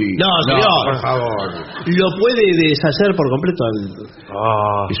soy... No, señor. Por favor. Lo puede deshacer por completo al...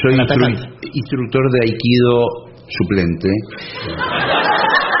 Soy al atacante. instructor de Aikido suplente.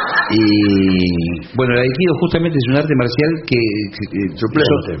 Y bueno, el Aikido justamente es un arte marcial que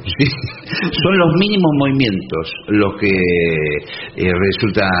son los mínimos movimientos los que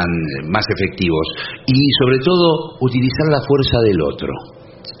resultan más efectivos, y sobre todo utilizar la fuerza del otro.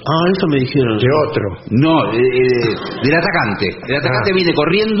 Eso me dijeron. De otro. No, del atacante. El atacante viene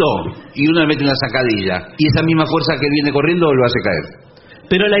corriendo y uno le mete una zancadilla, y esa misma fuerza que él viene corriendo lo hace caer.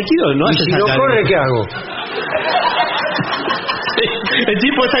 Pero el Aikido no ¿Y hace si no sacar. corre, qué hago? El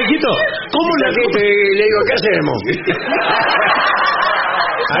tipo está quieto. ¿Cómo Le digo, ¿qué hacemos?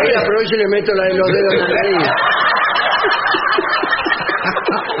 Ahí aprovecho y le meto los dedos en la nariz.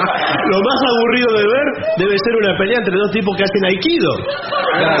 Lo más aburrido de ver debe ser una pelea entre dos tipos que hacen aikido.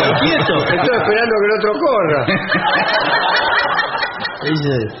 Claro, Quieto. estoy esperando que el otro corra.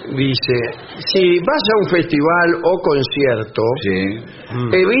 Dice, si vas a un festival o concierto,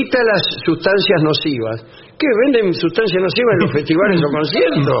 evita las sustancias nocivas. ¿Qué? ¿Venden sustancias nocivas en los festivales o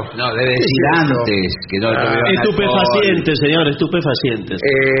conciertos? No, debe decir antes que no Estupefacientes, señor, estupefacientes.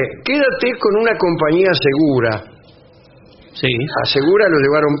 Quédate con una compañía segura. Sí. Asegura lo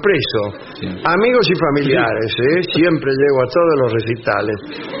llevaron preso. Sí. Amigos y familiares, siempre llego a todos los recitales.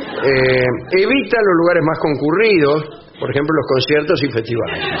 Evita los lugares más concurridos, por ejemplo los conciertos y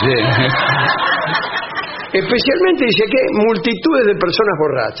festivales. Sí. Especialmente dice que multitudes de personas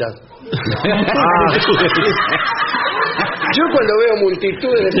borrachas. Yo cuando veo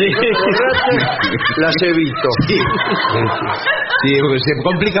multitudes de personas borrachas las evito. Sí, se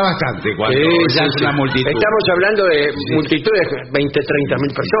complica bastante cuando ya es una multitud. Estamos hablando de multitudes de 20, 30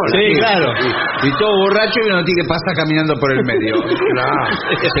 mil personas. Sí, claro. Y todo borracho y uno tiene que pasar caminando por el medio. Claro.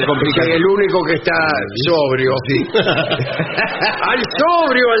 Se complica. El único que está sobrio. Sí. ¡Al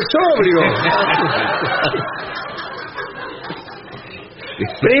sobrio, al sobrio!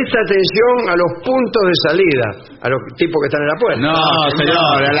 Presta atención a los puntos de salida, a los tipos que están en la puerta. No, señor,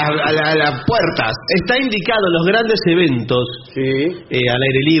 a las puertas. Está indicado en los grandes eventos, al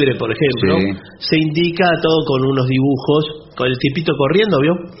aire libre, por ejemplo, se indica todo con unos dibujos, con el tipito corriendo,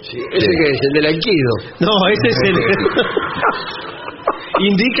 ¿vio? Sí, ¿ese qué es? ¿El del aikido? No, ese es el...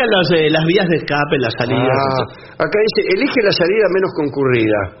 Indican las vías de escape, las salidas. Acá dice, elige la salida menos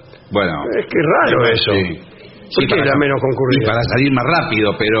concurrida. Bueno. Es que raro eso. Sí. ¿Por qué la menos concurrida? Y para salir más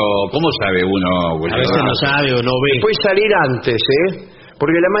rápido, pero ¿cómo sabe uno? A veces no sabe o no ve. Puede salir antes,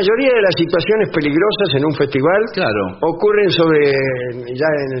 porque la mayoría de las situaciones peligrosas en un festival ocurren ya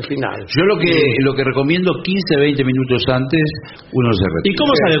en el final. Yo lo que recomiendo 15, 20 minutos antes uno se retira. ¿Y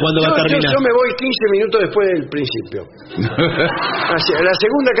cómo sabe cuándo va a terminar? Yo me voy 15 minutos después del principio. A la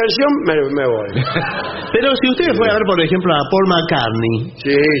segunda canción me voy. Pero si usted fue a ver, por ejemplo, a Paul McCartney.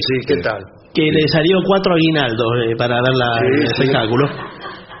 Sí, ¿qué tal? Que le salió 4 aguinaldos para ver el espectáculo.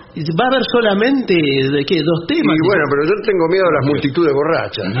 ¿Va a haber solamente de qué? 2 temas? Y bueno, pero yo tengo miedo a las multitudes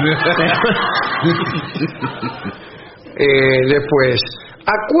borrachas. Después,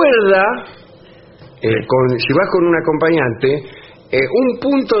 acuerda, si vas con un acompañante, un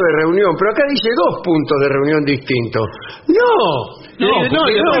punto de reunión, pero acá dice 2 puntos de reunión distintos. No, porque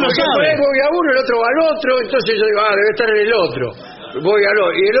voy a uno, el otro va al otro, entonces yo digo, debe estar en el otro. Voy al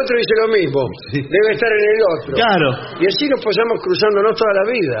otro, y el otro dice lo mismo, debe estar en el otro. Claro. Y así nos pasamos cruzándonos toda la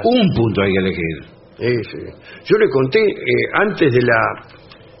vida. Un punto hay que elegir. Sí. Yo le conté, antes de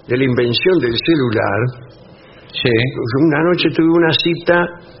la invención del celular, una noche tuve una cita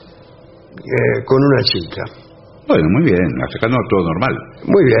con una chica. Bueno, muy bien, hasta acá no, todo normal.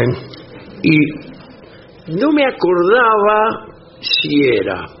 Muy bien. Y no me acordaba si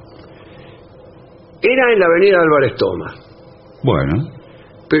era en la avenida Álvarez Thomas. Bueno.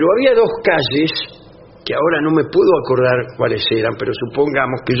 Pero había 2 calles que ahora no me puedo acordar cuáles eran, pero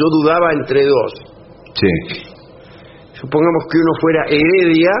supongamos que yo dudaba entre 2. Sí. Supongamos que uno fuera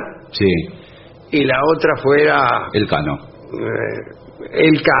Heredia y la otra fuera El Cano.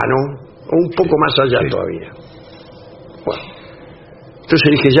 El Cano, un poco más allá todavía. Bueno,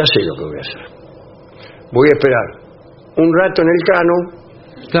 entonces dije, ya sé lo que voy a hacer. Voy a esperar un rato en el Cano.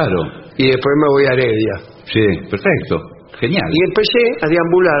 Claro. Y después me voy a Heredia. Sí, perfecto. Genial. Y empecé a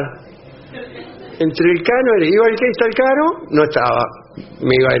deambular entre el Cano y iba ¿qué está el Cano? No estaba.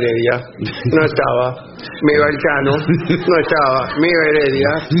 Me iba a Heredia. No estaba. Me iba al Cano. No estaba. Me iba a Heredia.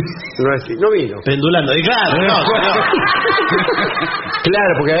 No vino. Pendulando. Y claro,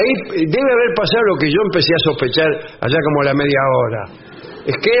 Claro, porque ahí debe haber pasado lo que yo empecé a sospechar allá como a la media hora.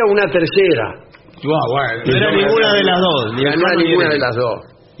 Es que era una tercera. Bueno, no era ninguna de las dos. No era ninguna de las dos.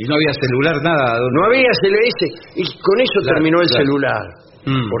 Y no había celular, nada. No había CLS. Y con eso terminó el celular.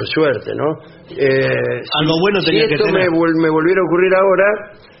 Por suerte, ¿no? Algo bueno tenía que tener. Me volviera a ocurrir ahora.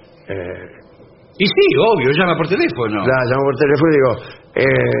 Y sí, obvio, llama por teléfono. Llamo por teléfono y digo,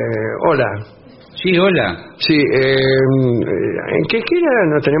 hola. Sí, hola. Sí, ¿en qué esquina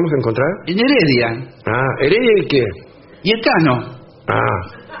nos tenemos que encontrar? En Heredia. ¿Heredia y qué? Y el Cano.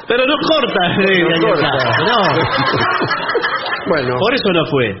 Pero no corta Heredia. No corta. No. Bueno, por eso no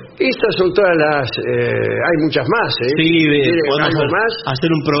fue. Estas son todas las... hay muchas más, ¿eh? Sí, podemos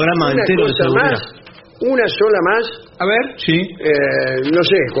hacer un programa una entero. Cosa más, una sola más. A ver, sí. No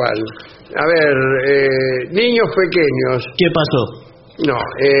sé cuál. A ver, niños pequeños. ¿Qué pasó? No,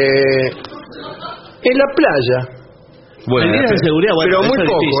 en la playa. Bueno, medidas de seguridad, pero muy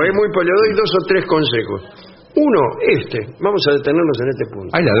poco, muy le doy 2 o 3 consejos. Uno, vamos a detenernos en este punto.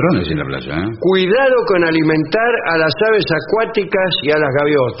 Hay ladrones en la playa, ¿eh? Cuidado con alimentar a las aves acuáticas y a las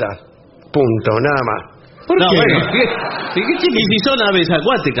gaviotas. Punto, nada más. ¿Por qué? Bueno. ¿Qué Y si son aves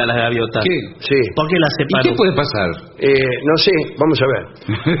acuáticas las gaviotas, Sí. ¿por qué las ¿Y separan? qué puede pasar? No sé, vamos a ver.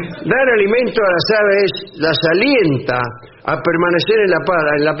 Dar alimento a las aves las alienta a permanecer en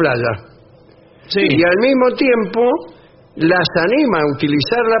la playa. Sí. Y al mismo tiempo las anima a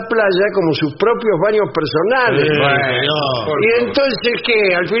utilizar la playa como sus propios baños personales. Y entonces,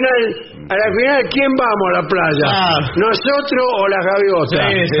 ¿qué? Al final, ¿quién vamos a la playa? ¿Nosotros o las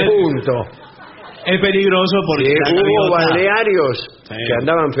gaviotas? Sí. Punto. Es peligroso porque la Hubo gaviota- balnearios que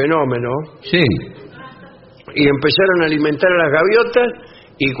andaban fenómenos Sí. y empezaron a alimentar a las gaviotas,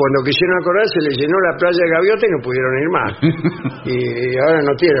 y cuando quisieron acordar se les llenó la playa de gaviotas y no pudieron ir más. Y ahora no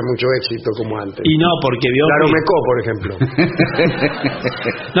tiene mucho éxito como antes. Y no, porque vio Claro que- Mecó, por ejemplo.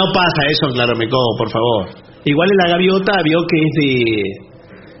 No pasa eso en Claromecó, por favor. Igual en la gaviota vio que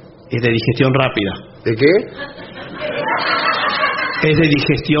es de digestión rápida. ¿De qué? Es de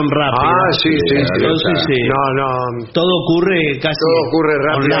digestión rápida. Sí. Entonces, No. todo ocurre casi Todo ocurre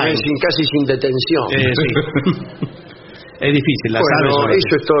rápidamente, online. casi sin detención. Sí. Es difícil, las aves Bueno, son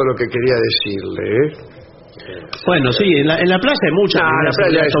eso es todo lo que quería decirle. Bueno, sí, en la playa hay muchas. La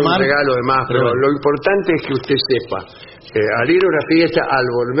playa es un regalo de más, pero lo importante es que usted sepa, al ir a una fiesta, al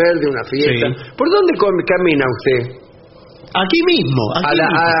volver de una fiesta, Sí. ¿por dónde camina usted? Aquí mismo.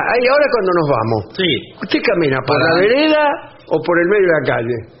 Ahí ahora cuando nos vamos. Sí. ¿Usted camina por la vereda o por el medio de la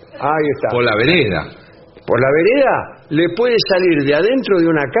calle? Ahí está. Por la vereda. Por la vereda le puede salir de adentro de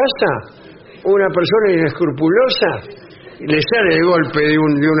una casa una persona inescrupulosa y le sale de golpe de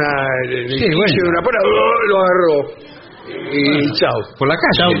una puerta, lo agarró y chao. Por la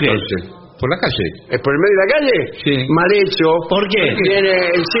calle, ¿Chao qué? entonces. Por la calle. ¿Es por el medio de la calle? Sí. Mal hecho. ¿Por qué? Tiene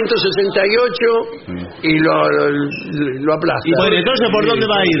el 168 y lo aplasta. Y bueno, entonces, ¿por dónde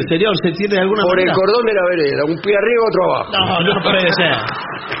va a ir, señor? ¿Se tiene alguna Por el manera? cordón de la vereda, un pie arriba, otro abajo. No puede ser.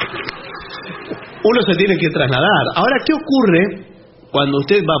 Uno se tiene que trasladar. Ahora, ¿qué ocurre cuando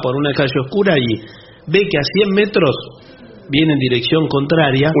usted va por una calle oscura y ve que a 100 metros viene en dirección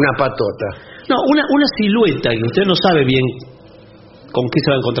contraria? Una patota. No, una silueta que usted no sabe bien con qué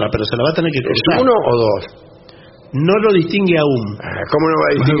se va a encontrar, pero se la va a tener que ¿Es cruzar. uno o dos? No lo distingue aún. ¿Cómo no va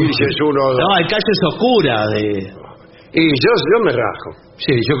a distinguir si es uno o dos? No, hay calles oscuras de... Y yo me rajo.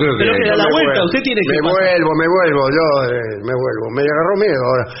 Sí, yo creo que... Pero que da la Me vuelta, vuelvo. usted tiene que Me pasar. vuelvo, me vuelvo. Me agarró miedo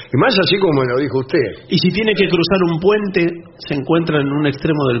ahora. Y más así como me lo dijo usted. Y si tiene que cruzar un puente, se encuentra en un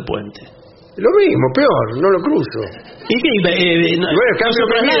extremo del puente. Lo mismo, peor, no lo cruzo. ¿Y qué? Y bueno, cambio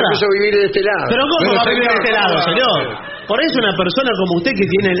mi vida, empiezo a vivir de este lado. Pero ¿cómo va a vivir de este lado, señor? Por eso una persona como usted que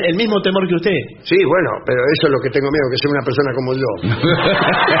tiene el mismo temor que usted. Sí, bueno, pero eso es lo que tengo miedo, que sea una persona como yo.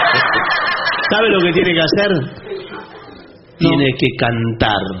 ¿Sabe lo que tiene que hacer? Tiene que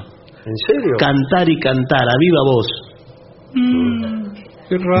cantar. ¿En serio? Cantar y cantar, a viva voz.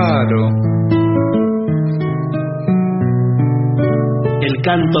 Qué raro. El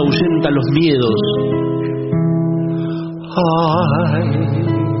canto ahuyenta los miedos. Ay,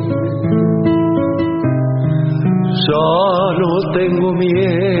 ya no tengo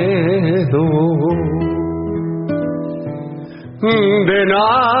miedo de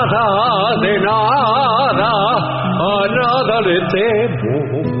nada, a nada le temo.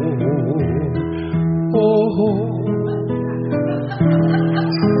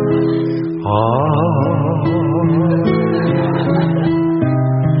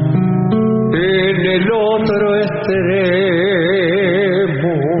 En el otro extremo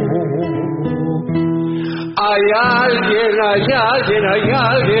hay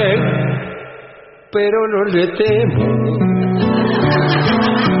alguien, pero no le temo.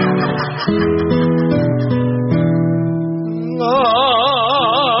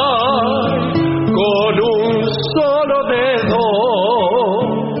 Ay, con un solo dedo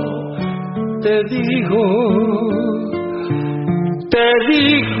te digo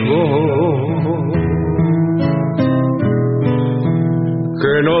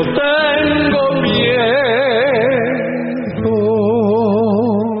que no tengo miedo.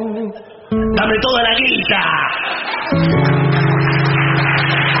 ¡Dame toda la guita!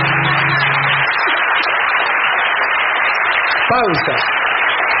 Pausa.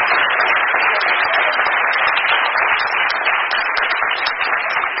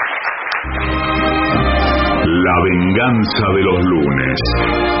 La venganza de los lunes.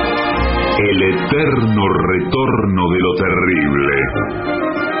 El eterno retorno de lo terrible.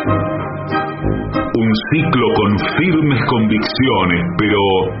 Un ciclo con firmes convicciones, pero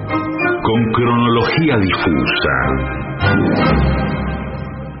con cronología difusa.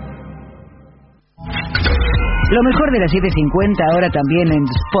 Lo mejor de las 7.50 ahora también en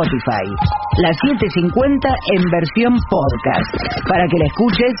Spotify. Las 7.50 en versión podcast, para que la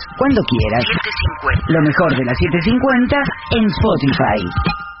escuches cuando quieras. 7.50. Lo mejor de las 7.50 en Spotify.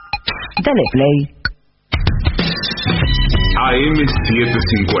 Dale play.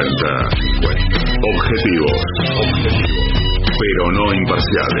 AM750. Objetivos, pero no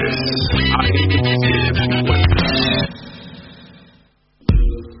imparciales. AM750.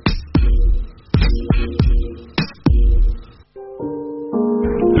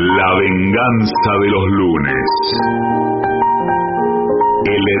 La venganza de los lunes.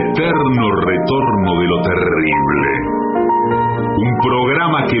 El eterno retorno de lo terrible. Un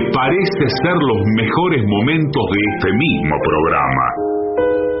programa que parece ser los mejores momentos de este mismo programa.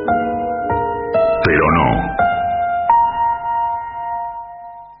 Pero no.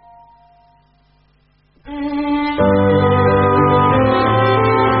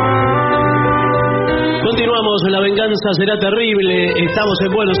 Continuamos, La venganza será terrible. Estamos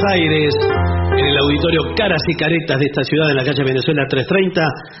en Buenos Aires, en el auditorio Caras y Caretas de esta ciudad, en la calle Venezuela 330.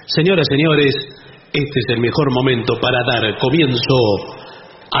 Señoras, señores, este es el mejor momento para dar comienzo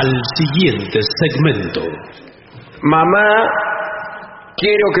al siguiente segmento. Mamá,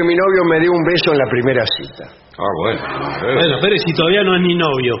 quiero que mi novio me dé un beso en la primera cita. Bueno, pero si todavía no es ni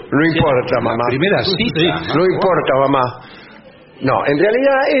novio. No importa, mamá. Primera cita. Sí. No importa, mamá. No, en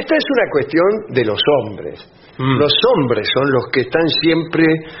realidad esta es una cuestión de los hombres. Los hombres son los que están siempre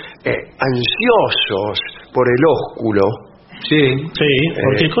ansiosos por el ósculo. Sí.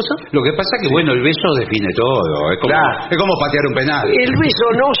 ¿Por qué cosa? Lo que pasa es que, bueno, el beso define todo. Es como patear un penal. El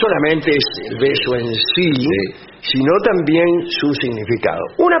beso no solamente es el beso en sí, sino también su significado.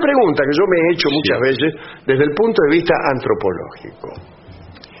 Una pregunta que yo me he hecho muchas veces desde el punto de vista antropológico.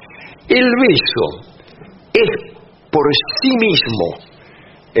 ¿El beso es por sí mismo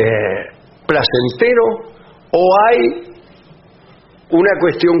placentero o hay una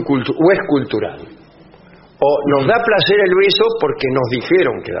cuestión o es cultural? O nos da placer el beso porque nos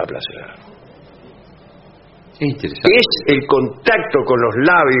dijeron que da placer. Interesante. ¿Es el contacto con los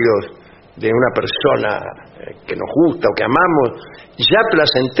labios de una persona que nos gusta o que amamos ya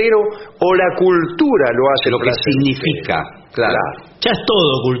placentero o la cultura lo hace lo que significa? Claro. Ya es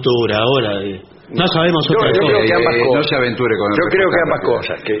todo cultura ahora. No sabemos otra cosa. Yo creo que ambas cosas. No se aventure con Yo creo que ambas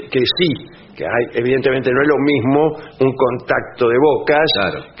cosas. Que sí. Que hay, evidentemente no es lo mismo un contacto de bocas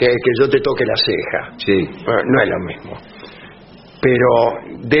que yo te toque la ceja. Sí. Bueno, no es lo mismo. Pero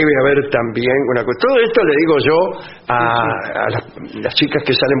debe haber también una cosa. Todo esto le digo yo a las chicas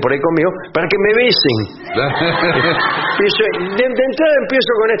que salen por ahí conmigo para que me besen. De entrada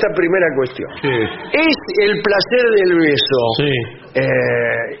empiezo con esta primera cuestión. ¿Es el placer del beso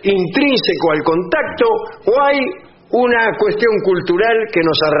intrínseco al contacto o hay una cuestión cultural que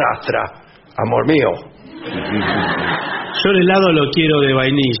nos arrastra? Amor mío. Yo el helado lo quiero de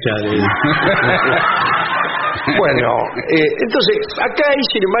vainilla. Bueno, entonces, acá hay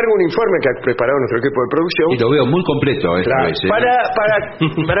sin embargo un informe que ha preparado nuestro equipo de producción. Y lo veo muy completo.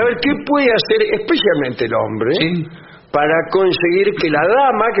 Para ver qué puede hacer especialmente el hombre para conseguir que la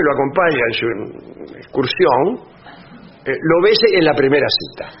dama que lo acompaña en su excursión lo bese en la primera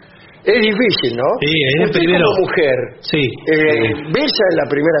cita. Es difícil, ¿no? Sí, es usted primero. como mujer, ¿besa en la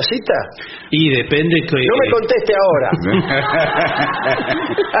primera cita? Y depende que... No me conteste ahora.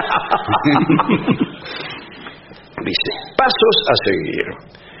 Dice, pasos a seguir.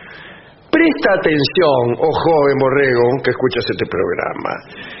 Presta atención, oh joven borrego que escuchas este programa.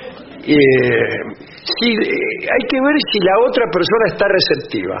 Hay que ver si la otra persona está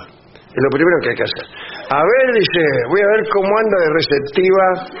receptiva. Es lo primero que hay que hacer. A ver, dice, voy a ver cómo anda de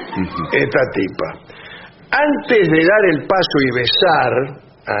receptiva esta tipa. Antes de dar el paso y besar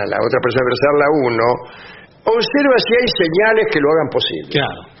a la otra persona, besarla a uno, observa si hay señales que lo hagan posible.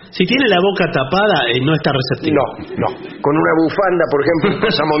 Claro. Si tiene la boca tapada, no está receptivo. No. Con una bufanda, por ejemplo, en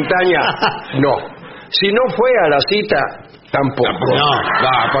pasamontaña, no. Si no fue a la cita, tampoco. No,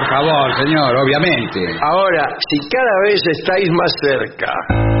 por favor, señor, obviamente. Ahora, si cada vez estáis más cerca,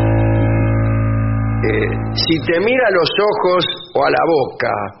 si te mira a los ojos o a la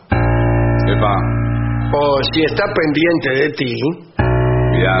boca, o si está pendiente de ti,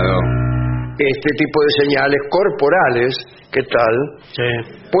 cuidado. Este tipo de señales corporales, ¿qué tal?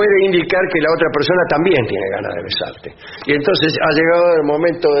 Puede indicar que la otra persona también tiene ganas de besarte. Y entonces ha llegado el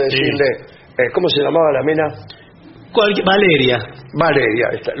momento de decirle, ¿cómo se llamaba la mina? Valeria. Valeria,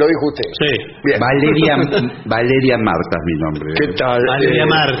 lo dijo usted. Sí. Bien. Valeria Marta es mi nombre. ¿Qué tal? Valeria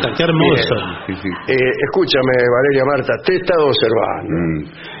Marta, qué hermoso. Escúchame, Valeria Marta, te he estado observando.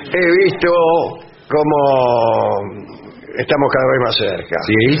 He visto cómo estamos cada vez más cerca.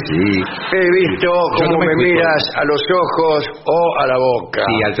 Sí. He visto cómo me miras a los ojos o a la boca.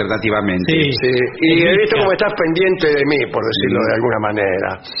 Sí, alternativamente. Sí. Y he visto cómo estás pendiente de mí, por decirlo de alguna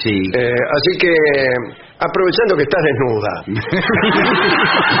manera. Sí. Así que, aprovechando que estás desnuda.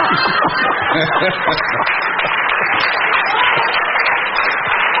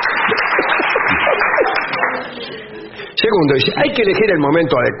 Segundo, dice, hay que elegir el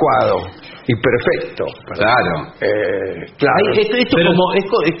momento adecuado y perfecto. Claro. Claro. Esto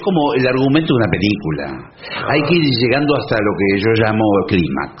es como el argumento de una película. Hay que ir llegando hasta lo que yo llamo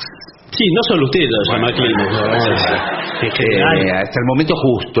clímax. Sí, no solo usted lo llama clímax. Hasta el momento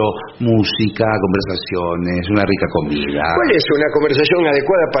justo, música, conversaciones, una rica comida. ¿Cuál es una conversación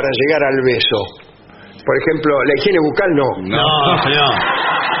adecuada para llegar al beso? Por ejemplo, la higiene bucal no. No.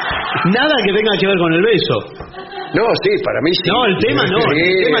 Nada que tenga que ver con el beso. No, sí, para mí sí. No, el tema no. Sí,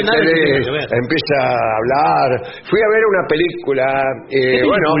 el tema nada tiene que ver. Empieza a hablar. Fui a ver una película.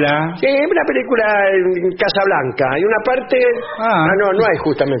 Sí, una película en Casablanca. Hay una parte. No hay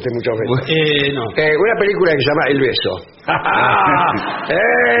justamente muchos besos. No. Una película que se llama El beso.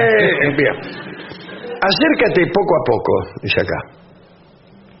 Bien. Acércate poco a poco, dice acá.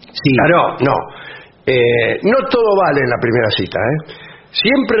 Sí. No. No todo vale en la primera cita,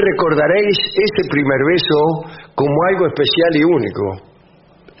 Siempre recordaréis ese primer beso como algo especial y único.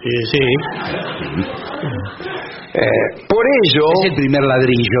 Sí. Por ello... Es el primer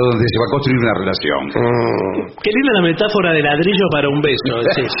ladrillo donde se va a construir una relación. Qué linda la metáfora de ladrillo para un beso.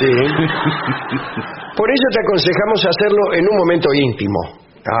 Sí. Por ello te aconsejamos hacerlo en un momento íntimo.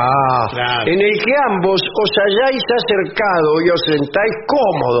 Claro. En el que ambos os hayáis acercado y os sentáis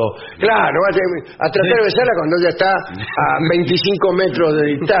cómodo. Claro, a tratar de besarla cuando ella está a 25 metros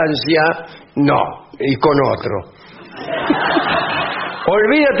de distancia. No, y con otro.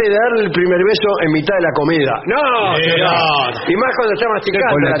 Olvídate de darle el primer beso en mitad de la comida. No. Y más cuando está masticando.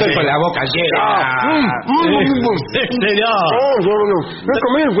 Cuando estoy con la boca llena. No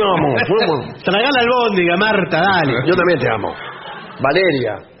comés, vamos. Tragá la albóndiga, Marta, dale. Yo también te amo.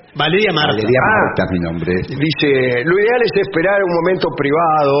 Valeria Marta. Valeria Marta es mi nombre. Dice, lo ideal es esperar un momento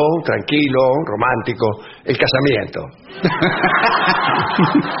privado, tranquilo, romántico, el casamiento.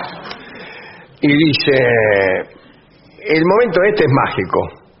 Y dice, el momento este es mágico.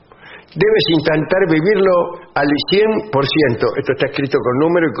 Debes intentar vivirlo al 100%. Esto está escrito con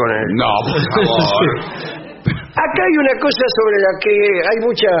número y con el... No, por favor. Acá hay una cosa sobre la que hay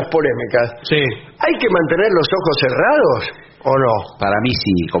muchas polémicas. Sí. ¿Hay que mantener los ojos cerrados o no? Para mí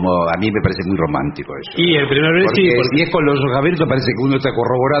sí, como a mí me parece muy romántico eso. Y el primer beso sí. Si es con los ojos abiertos parece que uno está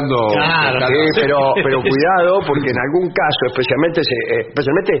corroborando. Claro. Sí, pero cuidado, porque en algún caso, especialmente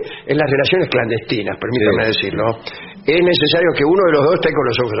en las relaciones clandestinas, permítame decirlo, es necesario que uno de los dos esté con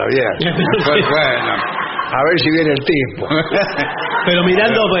los ojos abiertos. Bueno. A ver si viene el tipo. Pero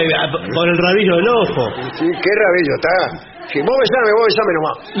mirando por el rabillo del ojo. Sí, qué rabillo está. Si vos besame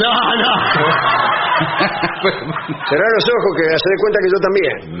nomás. No. Cerrá los ojos que se dé cuenta que yo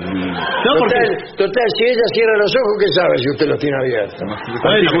también. No, total, si ella cierra los ojos, ¿qué sabe si usted los tiene abiertos?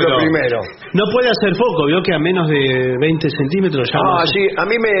 Artículo primero. No puede hacer foco, vio que a menos de 20 centímetros ya. Sí, a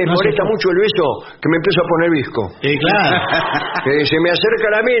mí me molesta mucho el beso, que me empiezo a poner visco. Claro. Que se me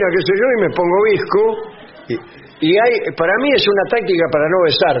acerca la mina, qué sé yo, y me pongo visco. Y para mí es una táctica para no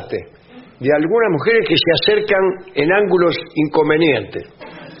besarte. De algunas mujeres que se acercan en ángulos inconvenientes.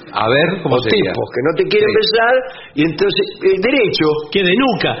 A ver, ¿cómo sería? Tipos que no te quieren besar y entonces derecho. Que de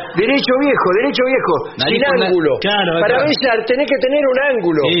nuca. Derecho viejo, sin ángulo. Claro, para besar tenés que tener un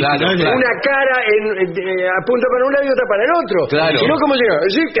ángulo. Sí, claro. Una cara apunta para un lado y otra para el otro. Claro. Si no, ¿cómo llega?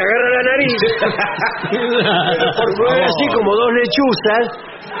 Sí, te agarra la nariz. Por poner así como dos lechuzas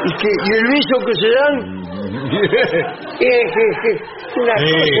y el beso que se dan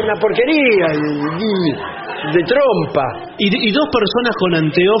una porquería de trompa. Y dos personas con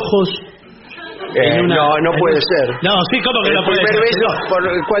anteojos. No puede ser. No, sí, ¿cómo que no puede ser? El primer beso, por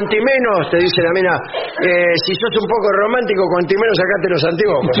cuanti menos, te dice la mina, si sos un poco romántico, cuanti menos sacate los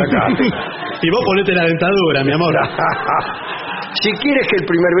anteojos, sacate. Y vos ponete la dentadura, mi amor. Si quieres que el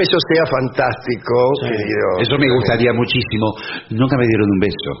primer beso sea fantástico, querido, eso me gustaría muchísimo. Nunca me dieron un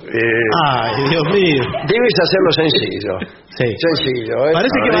beso. Ay, Dios mío. Debes hacerlo sencillo. Sí. Sencillo,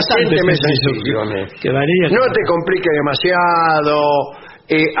 Parece que bastante sencillo. Que varía. No te compliques demasiado.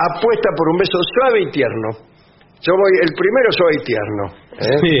 Apuesta por un beso suave y tierno. El primero suave y tierno.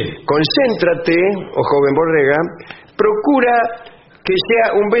 Sí. Concéntrate, joven borrega, procura que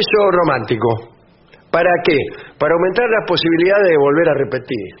sea un beso romántico. ¿Para qué? Para aumentar las posibilidades de volver a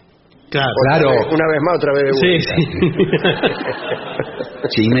repetir. Claro. Una vez más, otra vez de vuelta. Sí.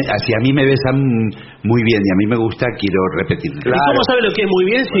 Si a mí me besan muy bien y a mí me gusta, quiero repetirlo. ¿Y cómo sabe lo que es muy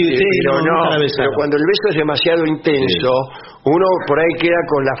bien si usted pero cuando el beso es demasiado intenso, uno por ahí queda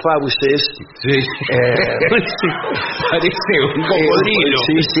con las fauces. Sí. Parece un cocodrilo.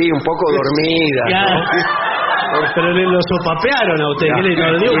 Sí, un poco dormida. ¿No? Pero lo sopapearon a usted. ¿Qué le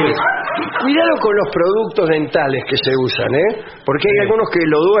digo? Cuidado con los productos dentales que se usan, porque hay algunos que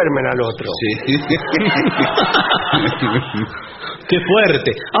lo duermen al otro. Sí. Qué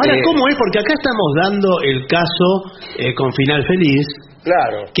fuerte. Ahora, ¿cómo es? Porque acá estamos dando el caso con final feliz.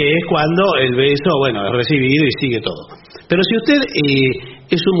 Claro. Que es cuando el beso, es recibido y sigue todo. Pero si usted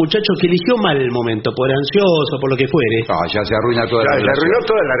es un muchacho que eligió mal el momento, por ansioso, por lo que fuere. Ya se arruina toda la relación. Se arruinó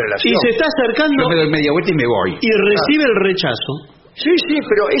toda la relación. Y se está acercando. Yo me doy media vuelta y me voy. Y recibe el rechazo. Sí,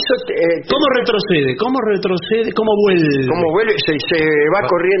 pero eso... ¿Cómo retrocede? ¿Cómo vuelve? ¿Cómo vuelve? Se va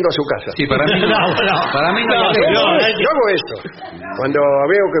corriendo a su casa. Sí, para mí no. Para mí no. Yo hago eso. Cuando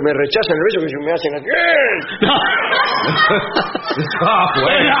veo que me rechazan el beso, que me hacen así...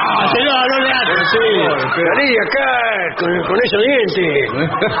 No le hace. Salí de acá con esos dientes.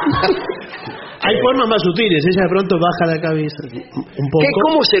 Hay formas más sutiles. Ella de pronto baja la cabeza un poco.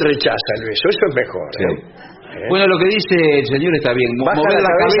 ¿Cómo se rechaza el beso? Eso es mejor. Sí. Bueno, lo que dice el señor está bien. Baja la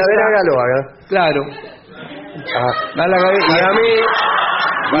cabeza, a ver, hágalo. Claro. Da la cabeza.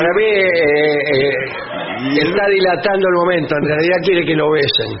 Para mí está dilatando el momento. En realidad quiere que lo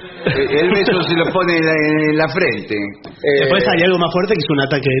besen. El beso se lo pone en la frente. Después hay algo más fuerte que es un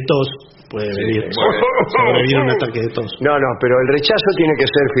ataque de tos. Puede venir. Sobrevivir un ataque de tos. No, pero el rechazo tiene que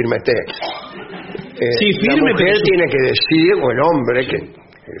ser firmete. Sí, firme. La mujer tiene que decir, o el hombre, que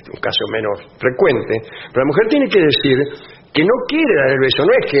es un caso menos frecuente, pero la mujer tiene que decir que no quiere dar el beso,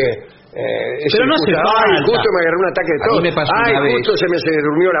 no es que pero no hace falta. Justo me agarró un ataque de tos, justo se me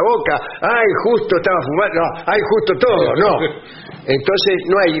durmió la boca, justo estaba fumando, justo todo, no. Entonces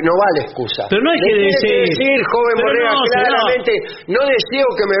no vale excusa. Pero no hay que decir, joven Borrega, claramente, no deseo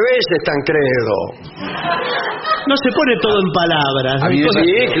que me beses, Tancredo. No se pone todo en palabras.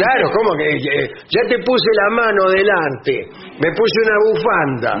 Sí, claro, ¿cómo que? Ya te puse la mano delante, me puse una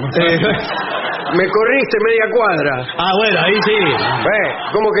bufanda, me corriste media cuadra. Bueno, ahí sí.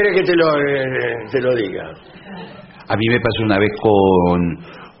 ¿Cómo querés que te lo diga? A mí me pasó una vez con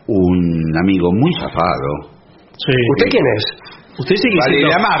un amigo muy zafado. Sí. ¿Usted quién es? Usted sigue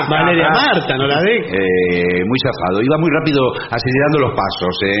Valeria siendo Marta. Valeria Marta, ¿no la ve? Muy zafado. Iba muy rápido acelerando los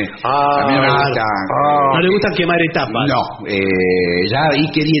pasos. A mí no me gusta. No le gusta quemar etapas. No. Ya ahí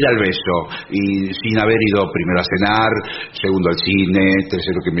quería ir al beso. Y sin haber ido primero a cenar, segundo al cine,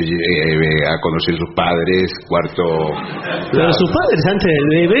 tercero que me lleve a conocer sus padres, cuarto... Pero sus padres antes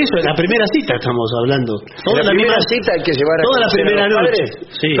del beso, la primera cita estamos hablando. Toda la primera cita hay que llevar a toda la primera noche.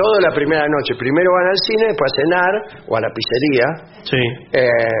 Sí. Toda la primera noche. Primero van al cine, después a cenar o a la pizzería. Sí.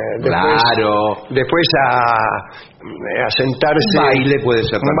 Después a sentarse. Un baile puede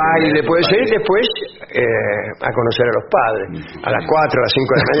ser. Un baile puede ser. Y después a conocer a los padres. A las 4, a las 5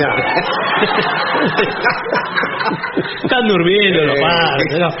 de la mañana. Están durmiendo los padres.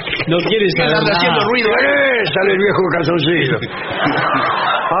 No quieren saber nada. Haciendo ruido. Sale el viejo calzoncillo.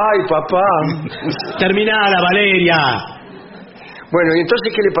 Ay, papá. Terminada, Valeria. Bueno, ¿y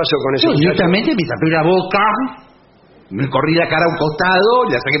entonces qué le pasó con eso? Directamente me tapé la boca. Me corrí la cara a un costado,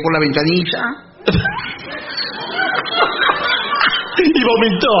 la saqué por la ventanilla. Y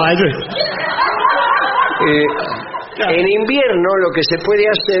vomitó. En invierno lo que se puede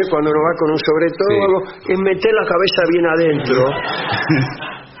hacer cuando uno va con un sobreestómago es meter la cabeza bien adentro.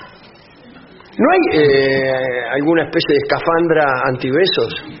 ¿No hay alguna especie de escafandra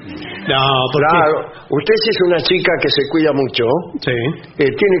antibesos? No, porque... Claro, usted si es una chica que se cuida mucho,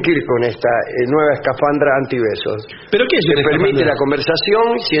 tiene que ir con esta nueva escafandra antibesos. ¿Pero qué es? Que permite la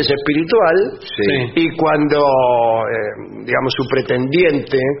conversación, si es espiritual, y cuando, digamos, su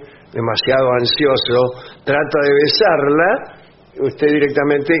pretendiente, demasiado ansioso, trata de besarla, usted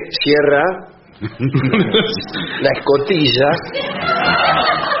directamente cierra la escotilla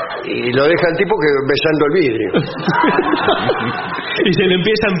y lo deja el tipo que besando el vidrio. Y se le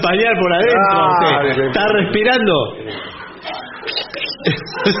empieza a empañar por adentro. ¿Está respirando?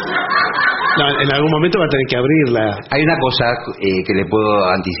 No, en algún momento va a tener que abrirla. Hay una cosa que le puedo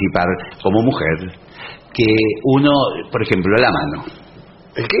anticipar como mujer, que uno, por ejemplo, la mano.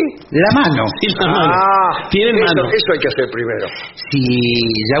 ¿El qué? La mano. Sí, la mano. Tienen mano. Eso hay que hacer primero. Si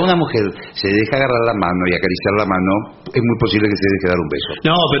ya una mujer se deja agarrar la mano y acariciar la mano, es muy posible que se deje dar un beso.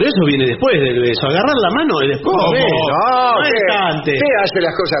 No, pero eso viene después del beso. Agarrar la mano es después del beso. No es antes. Usted hace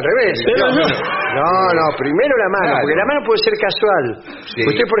las cosas al revés. No, primero la mano, porque la mano puede ser casual.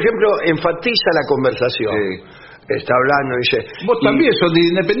 Usted, por ejemplo, enfatiza la conversación. está hablando y dice... Vos también sos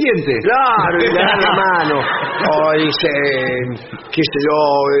independiente. Claro, y le da la mano. O dice, qué sé yo,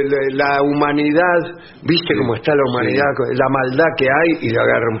 la humanidad, ¿viste cómo está la humanidad? Sí. La maldad que hay, y le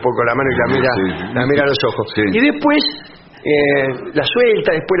agarra un poco la mano y la mira a los ojos. Sí. Y después... la suelta,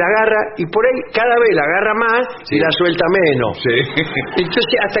 después la agarra y por ahí cada vez la agarra más y la suelta menos. Sí. Entonces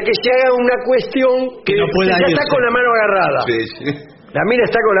hasta que se haga una cuestión que no ya está con la mano agarrada. Sí. La mina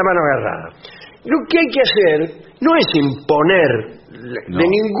está con la mano agarrada. Lo que hay que hacer no es imponer de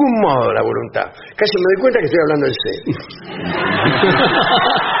ningún modo la voluntad. Casi me doy cuenta que estoy hablando en serio.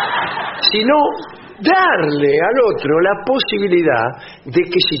 Sino darle al otro la posibilidad de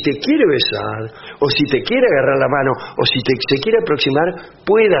que si te quiere besar, o si te quiere agarrar la mano, o si se quiere aproximar,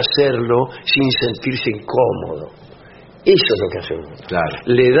 pueda hacerlo sin sentirse incómodo. Eso es lo que hace uno. Claro.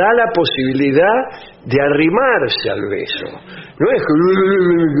 Le da la posibilidad de arrimarse al beso. No es que...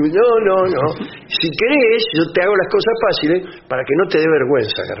 No. Si querés, yo te hago las cosas fáciles para que no te dé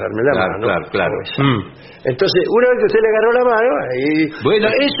vergüenza agarrarme la mano. Claro. Entonces, una vez que usted le agarró la mano, ahí... Bueno,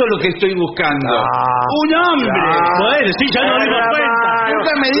 eso es lo que estoy buscando. ¡Un hombre! Bueno, sí, ya no dimos cuenta.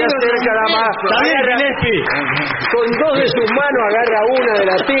 Nunca me dio cerca la mano. Con dos de sus manos agarra una de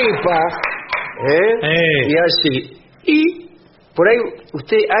la tipa. Y así. Y por ahí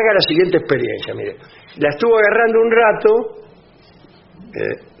usted haga la siguiente experiencia, mire. La estuvo agarrando un rato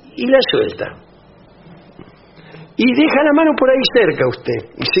y la suelta. Y deja la mano por ahí cerca usted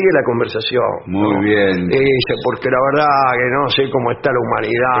y sigue la conversación. Muy bien. Dice, porque la verdad que no sé cómo está la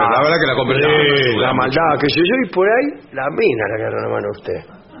humanidad. Pero la verdad que la conversación. La maldad, que sé yo, y por ahí la mina le agarra la mano a usted.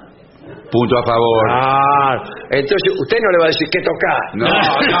 Punto a favor. Entonces usted no le va a decir qué tocar. No.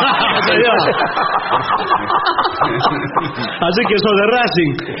 Así que sos de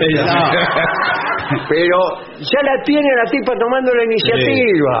Racing. Pero ya la tiene la tipa tomando la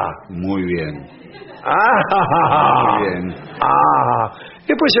iniciativa. Muy bien. Muy bien.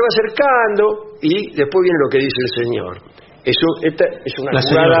 Después se va acercando y después viene lo que dice el señor. Esta es una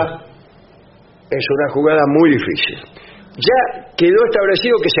jugada muy difícil. Ya quedó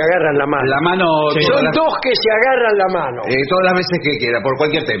establecido que se agarran la mano. La mano... Son dos que se agarran la mano. Todas las veces que quiera, por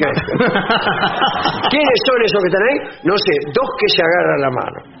cualquier tema. ¿Quiénes son esos que están ahí? No sé, dos que se agarran la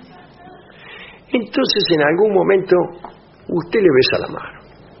mano. Entonces en algún momento usted le besa la mano.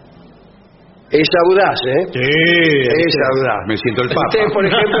 Es audaz, ¿eh? Sí. Es audaz. Me siento el papa. Usted, por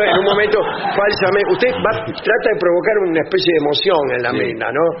ejemplo, en un momento falsamente... Usted trata de provocar una especie de emoción en la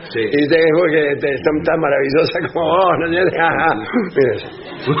mina, ¿no? Sí. Y usted es tan maravillosa como vos, ¿no? Le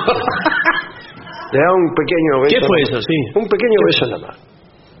da un pequeño beso. ¿Qué fue eso? Sí. Un pequeño beso en la mano.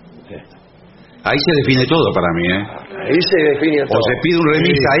 Ahí se define todo para mí, ¿eh? Ahí se define todo. O se pide un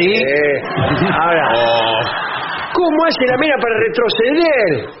remis ahí. Ahora, ¿cómo hace la mina para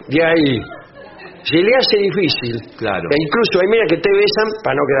retroceder de ahí? Se le hace difícil. Claro. E incluso hay minas que te besan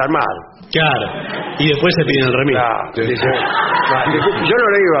para no quedar mal. Claro. Y después se piden el remis. Claro. Dice, yo no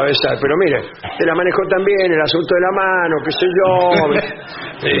le iba a besar, pero mire, se la manejó también el asunto de la mano, qué sé yo.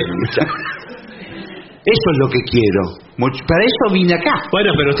 Eso es lo que quiero. Para eso vine acá.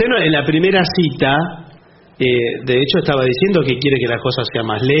 Bueno, pero usted en la primera cita, de hecho estaba diciendo que quiere que las cosas sean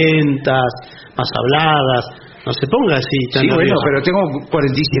más lentas, más habladas. No se ponga así tan nervioso. Bueno, pero tengo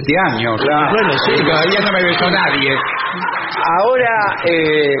 47 años. Claro. Bueno, sí, todavía no me besó nadie. Ahora,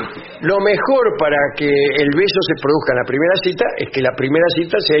 lo mejor para que el beso se produzca en la primera cita es que la primera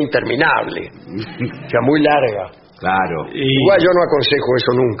cita sea interminable, sea muy larga. Claro. Igual yo no aconsejo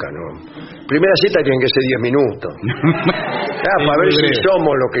eso nunca, ¿no? Primera cita tienen que ser 10 minutos. Para ver si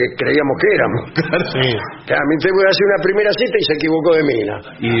somos lo que creíamos que éramos. Sí. Claro, me voy a hacer una primera cita y se equivocó de mina.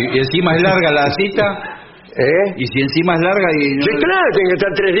 Y encima es larga la cita. Y si encima es larga y... Sí, claro, tienen que estar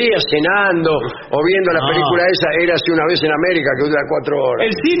 3 días cenando o viendo la película esa, Érase una vez en América, que dura 4 horas.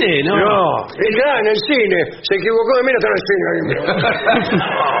 ¿El cine? No. En el cine. Se equivocó de mí, no está en el cine.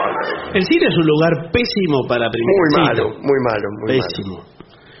 El cine es un lugar pésimo para primera cita. Muy malo. Pésimo.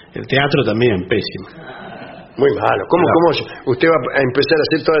 El teatro también, pésimo. Muy malo. ¿Cómo usted va a empezar a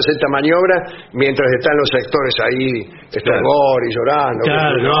hacer toda esta maniobra mientras están los actores ahí, y llorando?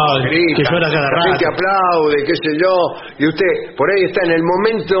 Claro, que llora cada rato. La gente aplaude, qué sé yo. Y usted, por ahí está en el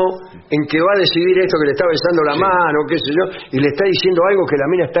momento en que va a decidir esto, que le está besando la mano, qué sé yo, y le está diciendo algo que la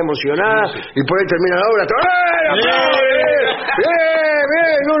mina está emocionada, y por ahí termina la obra.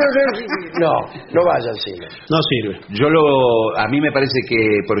 No vaya al cine. No sirve. A mí me parece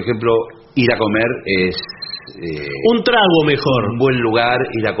que, por ejemplo, ir a comer es... un trago mejor. Un buen lugar,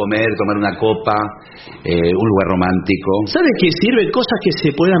 ir a comer, tomar una copa, un lugar romántico. ¿Sabe qué sirve? Cosas que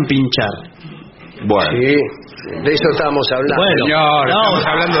se puedan pinchar. Bueno. Sí, de eso estábamos hablando. Bueno, señor, estamos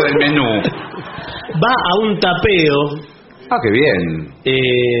hablando del menú. va a un tapeo. Ah, qué bien.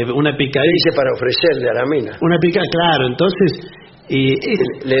 Una picadilla. Dice para ofrecerle a la mina. Una picada, claro. Entonces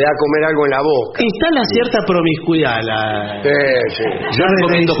le da a comer algo en la boca. instala cierta promiscuidad. Sí. Yo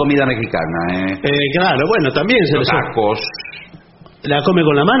recomiendo comida mexicana, Claro, bueno, también se los tacos. ¿La come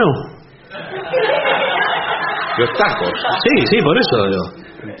con la mano? Los tacos. Sí, por eso.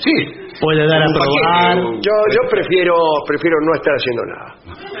 Sí. Puede dar a probar. Yo prefiero no estar haciendo nada.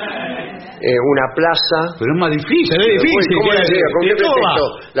 Una plaza. Pero es más difícil. Pero es difícil. ¿Cómo la lleva? ¿Con qué ¿Cómo pretexto?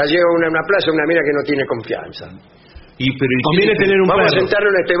 va? La lleva a una plaza, una mina que no tiene confianza. Conviene tener un Vamos perro. a sentarlo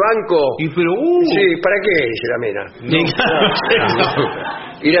en este banco. Sí, ¿para qué? Dice la mina.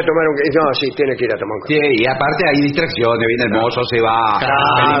 Ir a tomar un... No, sí, tiene que ir a tomar un café. Sí, y aparte hay distracciones, viene el mozo, se va,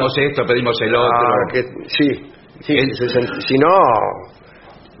 pedimos esto, pedimos el otro. Sí, si no...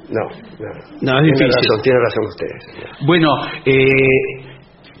 No, es difícil. Tiene razón ustedes. Bueno,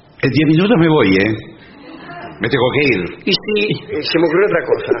 en 10 minutos me voy, me tengo que ir. Y si se me ocurrió otra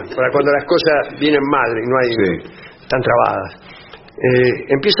cosa, para cuando las cosas vienen mal y no hay... están trabadas.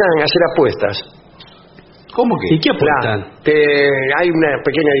 Empiezan a hacer apuestas. ¿Cómo que? ¿Y qué apuestan? Hay una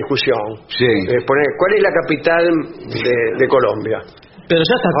pequeña discusión. Sí. ¿Cuál es la capital de Colombia? Pero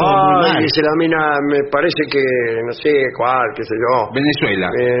ya está todo muy mal. Dice la mina, me parece que, no sé cuál, qué sé yo. Venezuela.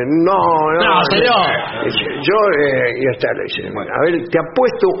 No, señor. Yo, y hasta le dice, bueno, a ver, te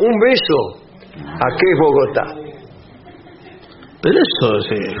apuesto un beso a qué es Bogotá. Pero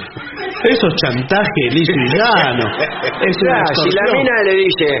eso es chantaje liso y llano. Es una Si la extorsión. mina le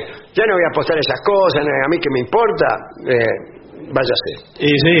dice, ya no voy a apostar esas cosas, a mí que me importa, váyase.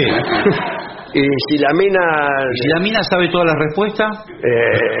 Y sí. Y si la mina... ¿Y si la mina sabe todas las respuestas?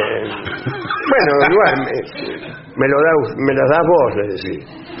 Bueno, igual, me las das vos, le decís.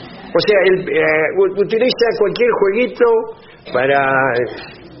 O sea, utiliza cualquier jueguito para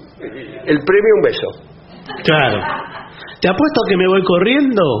el premio un beso. Claro. Te apuesto que me voy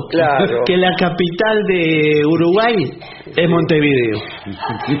corriendo. Claro. Que la capital de Uruguay es Montevideo.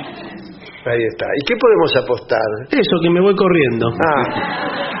 Ahí está. ¿Y qué podemos apostar? Eso, que me voy corriendo.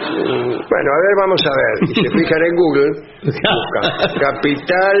 Bueno, a ver, vamos a ver. Y se fijan en Google, busca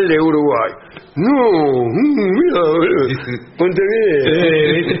capital de Uruguay. No, mira,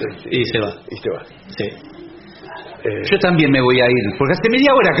 Montevideo. Y se va. Y se va. Sí. Yo también me voy a ir, porque hace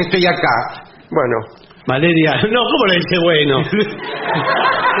media hora que estoy acá. Bueno. Valeria, no, ¿cómo le dice bueno?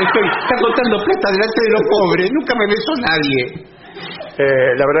 Está contando plata delante de los pobres, nunca me besó nadie.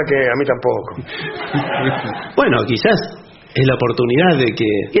 La verdad que a mí tampoco. Bueno, quizás es la oportunidad de que...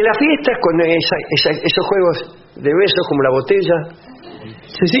 ¿Y en las fiestas con esos juegos de besos como la botella?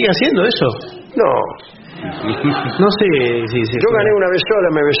 ¿Se sigue haciendo eso? No. No sé si se... Yo gané una vez sola,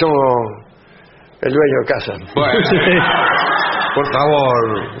 me besó el dueño de casa. Bueno, por favor.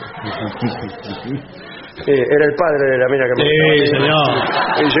 Era el padre de la mina que me Sí, señor.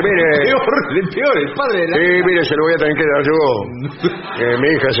 Y dice, mire... Peor, el padre de la... Sí, mire, se lo voy a tener que dar yo. Mi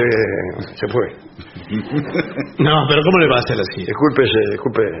hija se fue. No, pero ¿cómo le va a hacer así? Disculpe.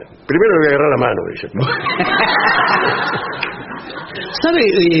 Primero le voy a agarrar la mano, dice. ¿Sabe,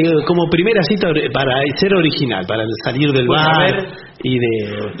 como primera cita para ser original, para salir del bar y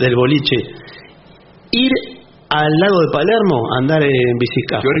del boliche, ir al lago de Palermo a andar en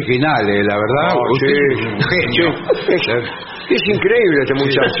bicicleta? Qué original, la verdad. Sí. Es increíble este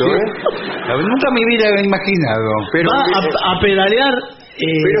muchacho, Nunca en mi vida había imaginado. Pero, va a pedalear...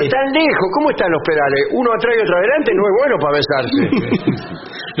 pero tan lejos, ¿cómo están los pedales? Uno atrás y otro adelante, no es bueno para besarse.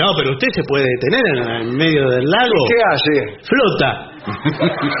 No, pero usted se puede detener en medio del lago. ¿Qué hace? Flota.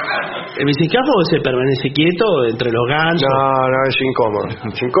 El bicicleta se permanece quieto entre los ganchos. No, es incómodo.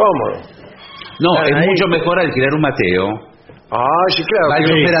 Es incómodo. No, es Ahí. mucho mejor alquilar un Mateo. Sí, claro. Va el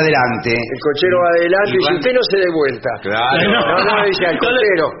que chofer adelante. el cochero va adelante y si usted no se dé vuelta. Claro. No, dice al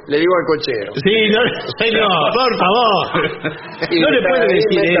cochero. Le digo al cochero. Sí, no, señor, por favor. No le puede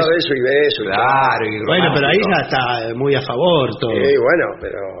decir eso. Beso y beso. Claro. y Bueno, pero ahí romántico. ya está muy a favor todo. Sí, bueno,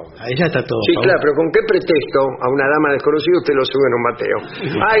 pero... Ahí ya está todo. Sí, a favor. claro, pero ¿con qué pretexto a una dama desconocida usted lo sube en un Mateo?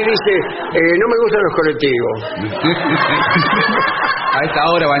 Dice, no me gustan los colectivos. A esta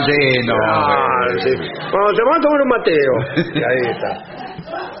hora van llenos. Sí. Bueno, te vamos a tomar un Mateo. Y ahí está.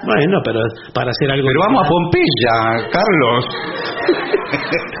 Bueno, pero para hacer algo... Pero vamos a Pompeya, Carlos.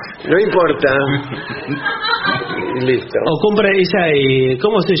 No importa. Y listo. O compra esa,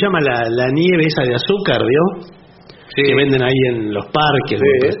 ¿cómo se llama la nieve esa de azúcar, vio? Sí. Que venden ahí en los parques.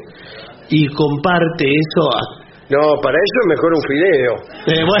 Sí. ¿no? Y comparte eso No, para eso es mejor un fideo.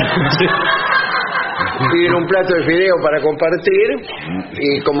 bueno, sí. piden un plato de fideo para compartir,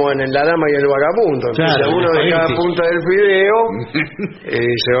 y como en La Dama y el Vagabundo, entonces Claro, uno de cada punta del fideo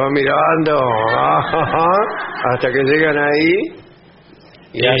y se va mirando hasta que llegan ahí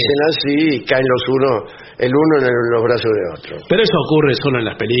y hacen así y caen el uno en los brazos de otro. Pero eso ocurre solo en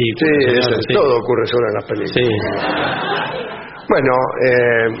las películas. Sí, señor, sí. todo ocurre solo en las películas. Sí. Bueno,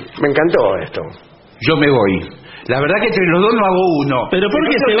 me encantó esto. Yo me voy. La verdad que entre los dos no hago uno. Pero ¿por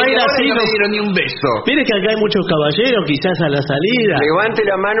qué se va a ir así? No me dieron ni un beso. Mire que acá hay muchos caballeros, quizás a la salida. Levante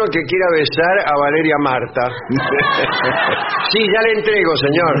la mano que quiera besar a Valeria Marta. Sí, ya le entrego,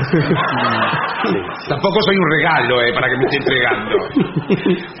 señor. Tampoco soy un regalo, para que me esté entregando.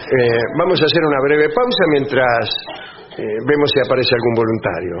 Vamos a hacer una breve pausa mientras vemos si aparece algún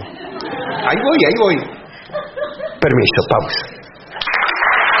voluntario. Ahí voy. Permiso, pausa.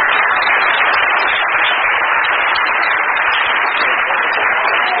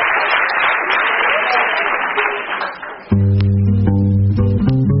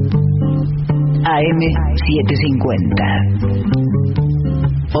 AM 750.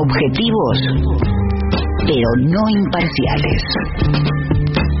 Objetivos, pero no imparciales.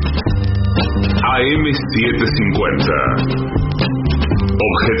 AM 750.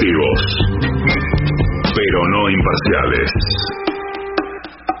 Objetivos, pero no imparciales.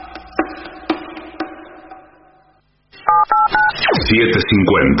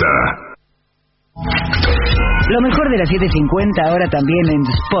 Lo mejor de la 750 ahora también en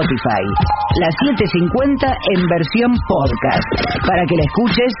Spotify. La 750 en versión podcast, para que la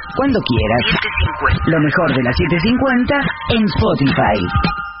escuches cuando quieras. Lo mejor de la 750 en Spotify.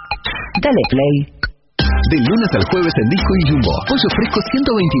 Dale play. De lunes al jueves en Disco y Jumbo. Pollo fresco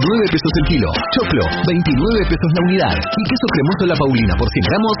 129 pesos el kilo. Choclo 29 pesos la unidad. Y queso cremoso La Paulina por 100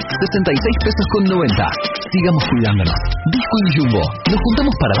 gramos 66 pesos con 90. Sigamos cuidándonos. Disco y Jumbo. Nos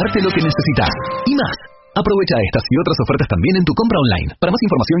juntamos para darte lo que necesitas. Y más. Aprovecha estas y otras ofertas también en tu compra online. Para más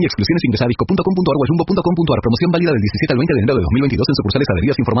información y exclusiones ingresa a disco.com.ar o a jumbo.com.ar. Promoción válida del 17 al 20 de enero de 2022 en sucursales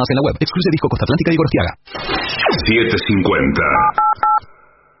adheridas informadas en la web. Excluye Disco Costa Atlántica y Gorostiaga. 750.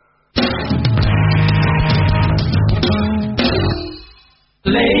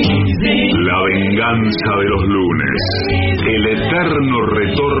 La venganza de los lunes. El eterno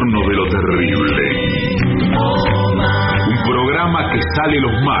retorno de lo terrible. Un programa que sale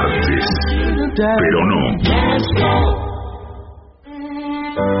los martes, pero no.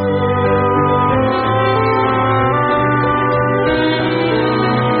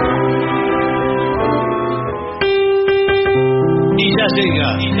 Y ya llega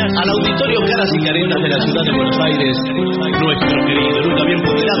al auditorio Caras y Caretas de la ciudad de Buenos Aires nuestro querido, nunca bien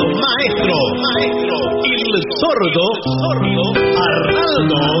ponderado maestro, el sordo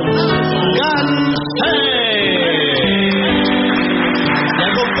Arnaldo Gansé. Le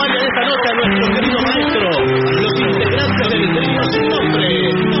acompaña esta noche a nuestro querido maestro, los integrantes del trío sin nombre,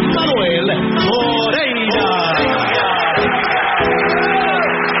 Manuel Moreira,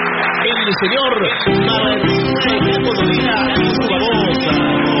 el señor Martín Economía y su babosa,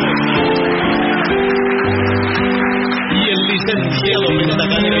 y el licenciado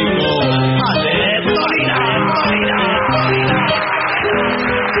pentacadémico Ale Moreira.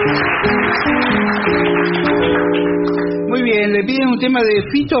 Muy bien, le piden un tema de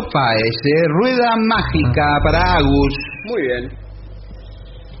Fito Páez, Rueda Mágica para Agus. Muy bien.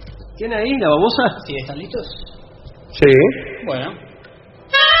 ¿Tiene ahí la babosa? Sí, ¿están listos? Sí. Bueno.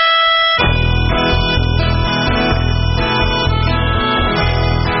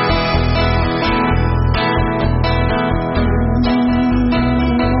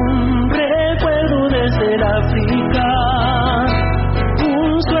 Recuerdo desde el África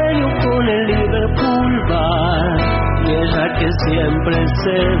un sueño con el Liverpool Bar y ella que siempre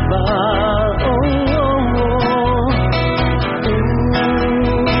se va.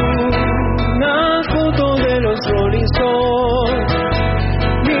 Una foto de los Rolling Stones,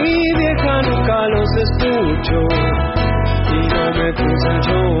 mi vieja nunca los escucho y no me puse a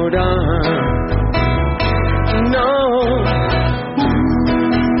llorar. No,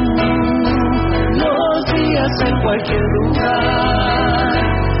 los días en cualquier lugar,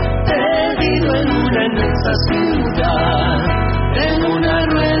 perdido en una inmensa ciudad, en una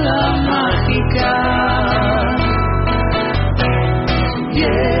rueda mágica.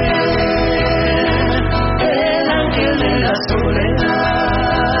 El ángel de la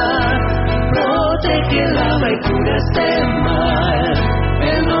soledad protege, lava y cura este mal,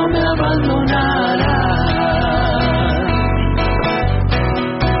 él no me abandonará.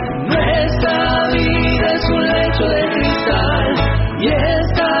 Nuestra vida es un lecho de cristal y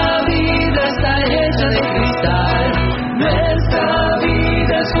esta vida está hecha de cristal. Nuestra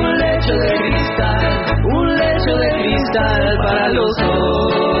vida es un lecho de cristal cristal para los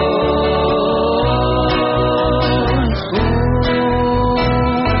dos.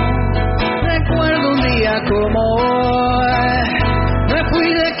 Recuerdo un día como hoy, me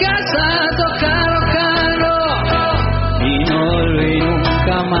fui de casa a tocar Ocano y no volví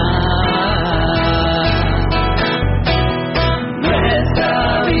nunca más.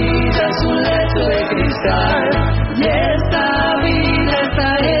 Nuestra vida es un lecho de cristal y esta vida está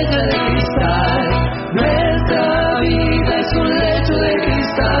hecha de cristal. Nuestra vida es un lecho de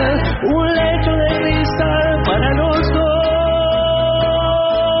cristal para los dos.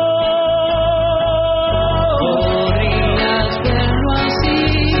 Podrías verlo así,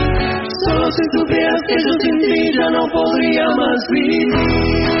 solo si supieras que yo sin ti ya no podría más vivir.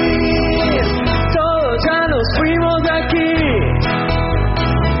 Todos ya nos fuimos de aquí,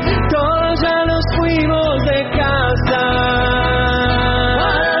 todos ya nos fuimos de casa.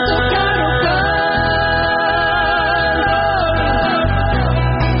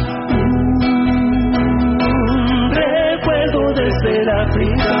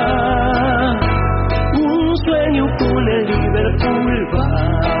 África, un sueño con el Liverpool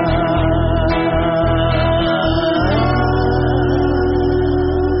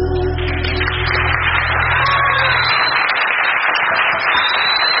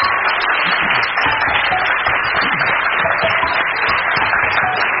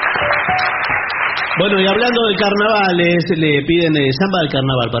Bueno, y hablando de carnavales, le piden samba del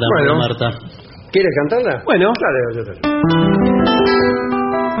carnaval para Marta. ¿Quieres cantarla? Bueno, claro, yo te...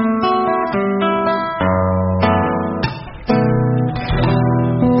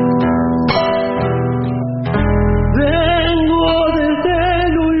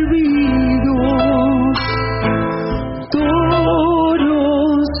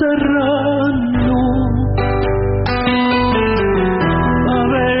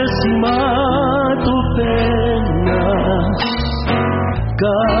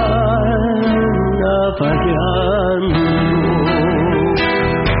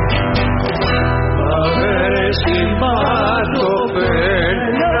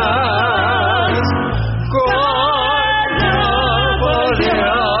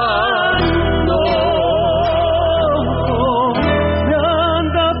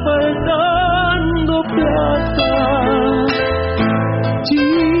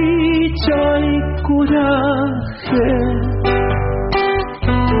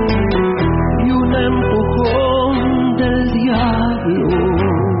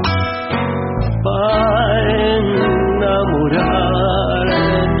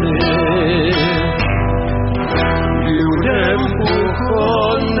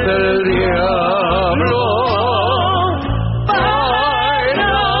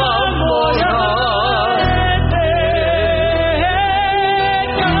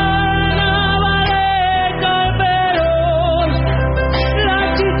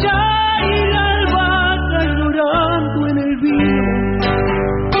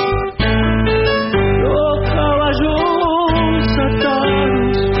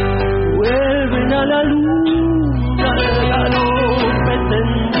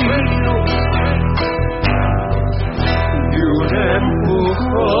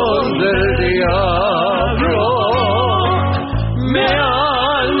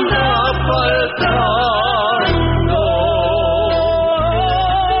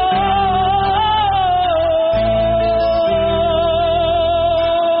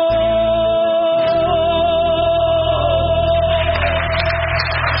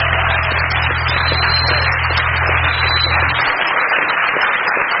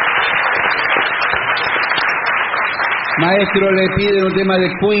 Maestro, le pide un tema de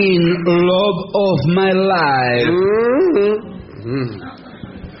Queen, Love of My Life.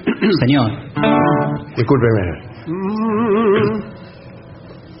 Señor. Discúlpeme.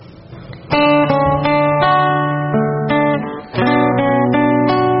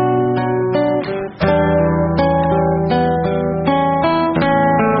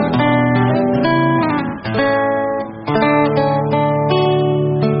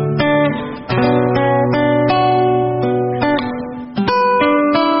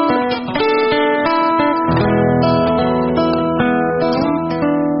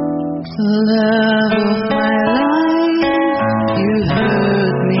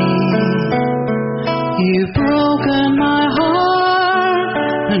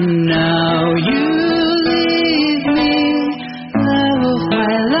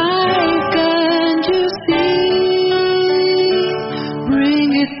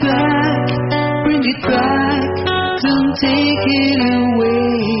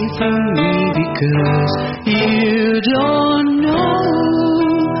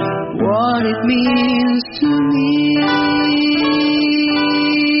 What it means to me.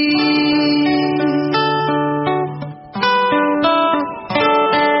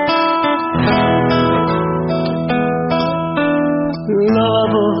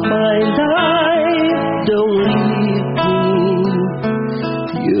 love of my life, don't leave me.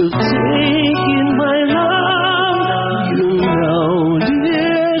 You've taken my love, you now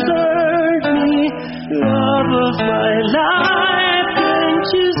desert me. Love of my life, can't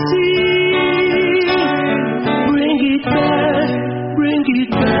you see? Bring it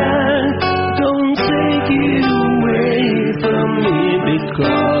back, don't take it away from me,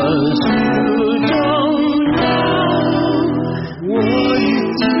 because you don't know what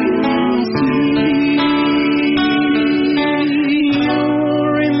it means to me. You'll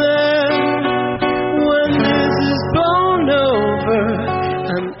remember when this is blown over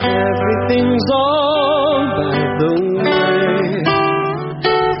and everything's all by the way.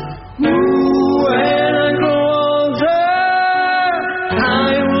 When I grow older,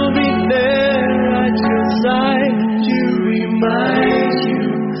 I will be there at your side to remind you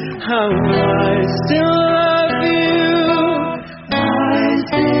how I still love you. I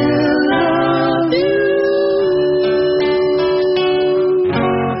still love you.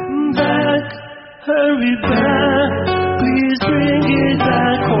 Back, hurry back, please bring it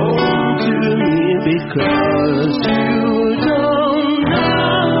back home to me, because you don't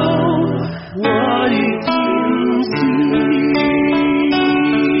know what it means to me.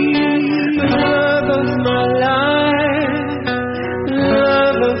 Love of my life,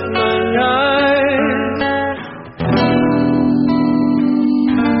 love of my life.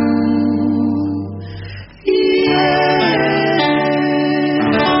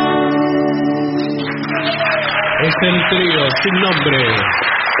 Es el trío sin nombre.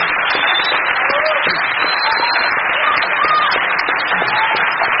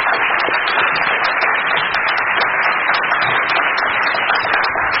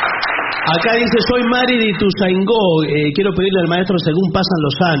 Acá dice, soy Mari de Ituzaingó, quiero pedirle al maestro según pasan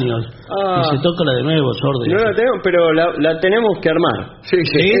los años. Y se toca la de nuevo, sordo. No la tenemos, pero la tenemos que armar. Sí.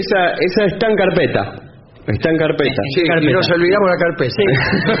 Esa está en carpeta. Está en carpeta. Sí, y nos olvidamos la carpeta.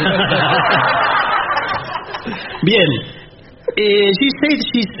 Bien. She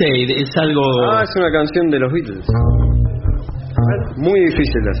Said es algo... es una canción de los Beatles. Muy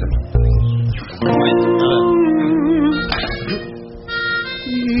difícil de hacer.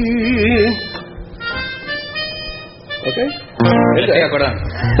 ¿Ok? Me estoy acordando.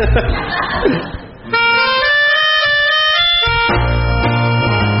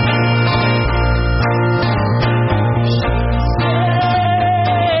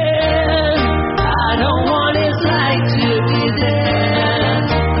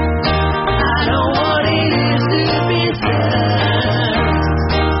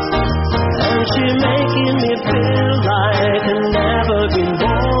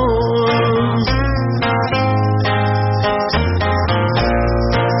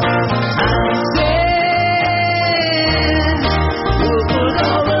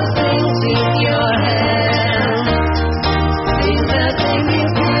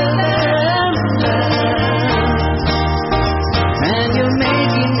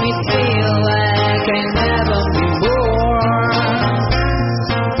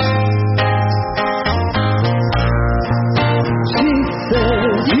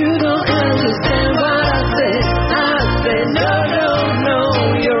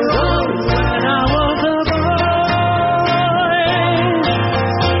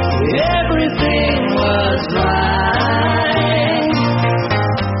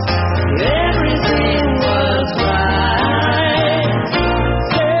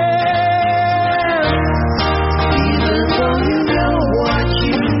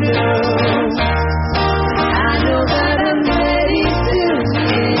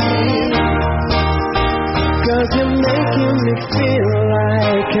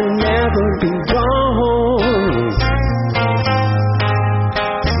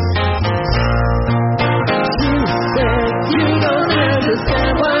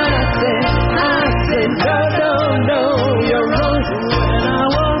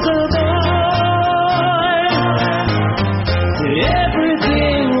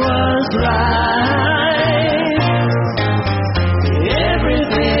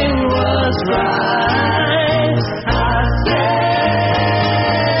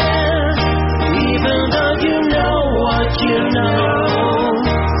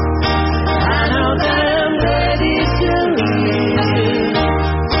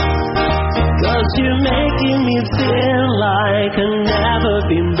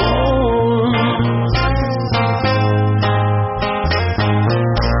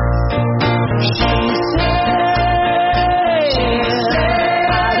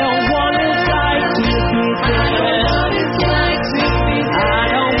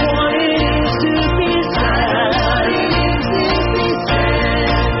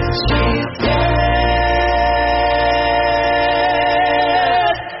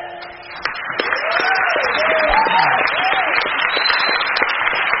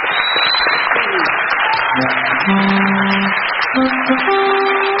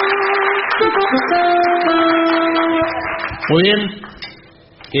 Muy bien.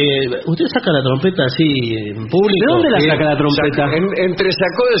 ¿Usted saca la trompeta así en público? ¿De dónde la saca la trompeta?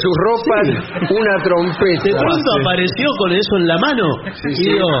 Entresacó de sus ropas una trompeta. De pronto apareció con eso en la mano. Y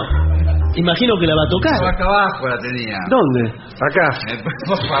digo, imagino que la va a tocar. Acá abajo la tenía. ¿Dónde? Acá.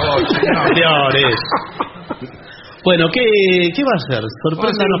 Por favor, Señores. Bueno, ¿qué va a hacer?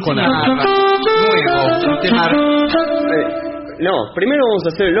 Sorpréndanos con algo. Nuevo, un tema. No, primero vamos a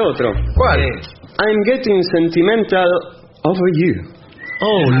hacer el otro. ¿Cuál? I'm getting sentimental over you.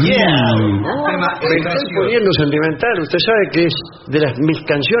 Oh, yeah. Me estoy poniendo sentimental. Usted sabe que es de mis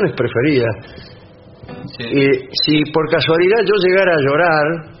canciones preferidas. Sí. Y si por casualidad yo llegara a llorar,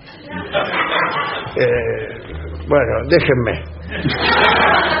 bueno, déjenme,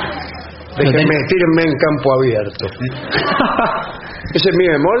 tírenme en campo abierto. ¿Ese es mi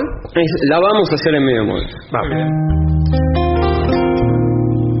bemol? La vamos a hacer en mi bemol. Vamos.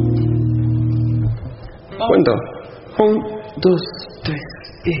 Cuento. 1, 2, 3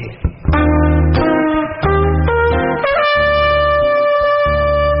 y...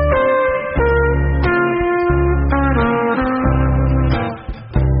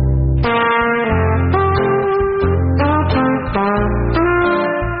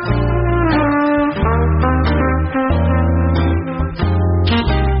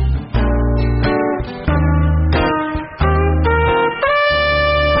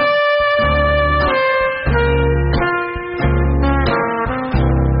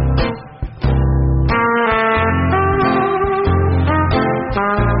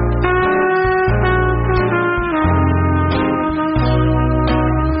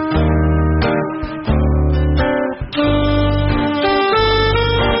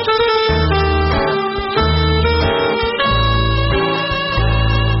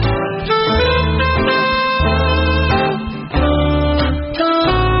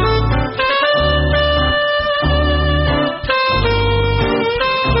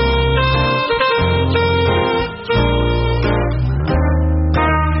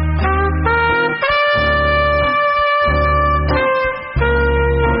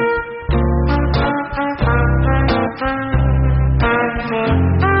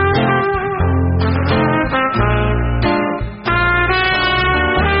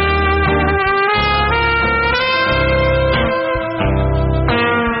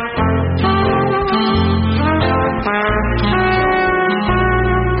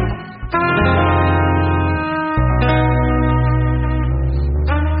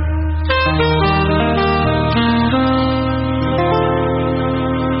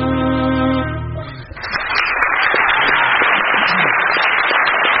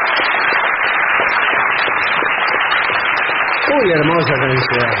 Muy hermosa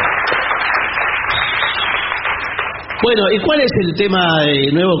canción. Bueno, ¿y cuál es el tema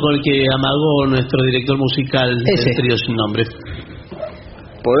nuevo con el que amagó nuestro director musical del trío sin nombre?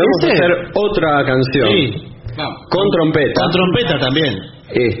 Podemos hacer otra canción. Sí. Con trompeta. Con trompeta también.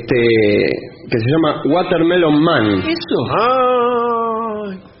 Que se llama Watermelon Man. Eso.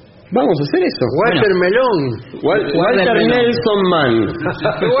 Vamos a hacer eso. Watermelon. Walter Nelson Man.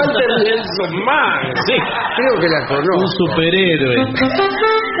 Walter Nelson Man. Sí. Creo que la conozco. Un superhéroe.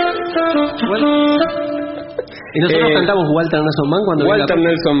 Y nosotros cantamos Walter Nelson Man cuando Walter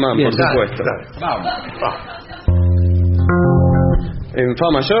Nelson Man, bien, por supuesto. Dale. Vamos. En fa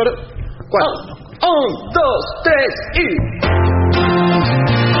mayor. 1, 2, 3 y...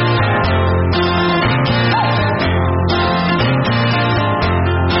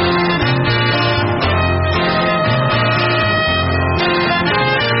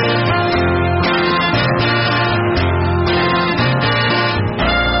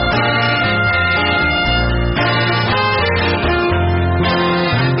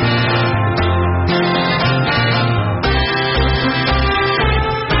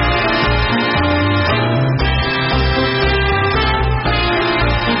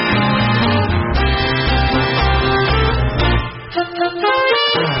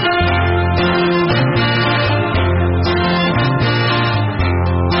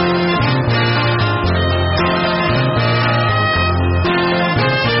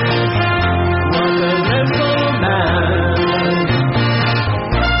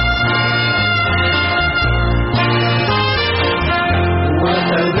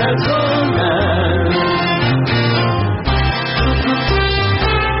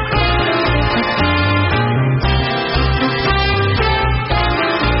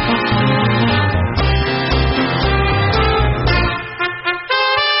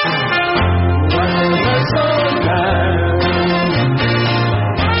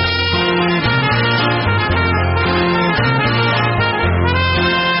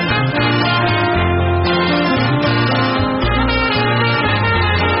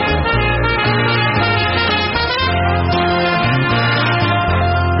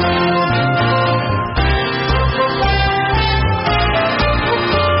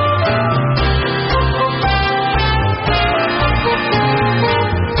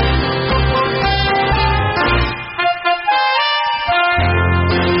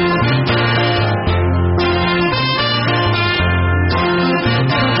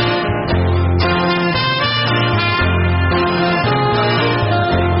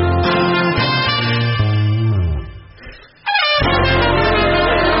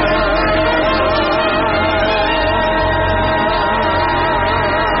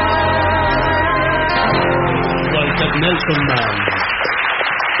 Nelson Mann.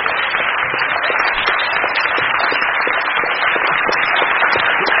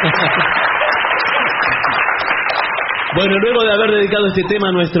 Bueno, luego de haber dedicado este tema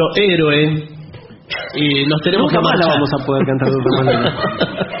a nuestro héroe, y nos tenemos Nunca que más la marchar. vamos a poder cantar de otra manera.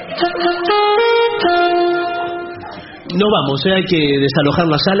 Nos vamos, hay que desalojar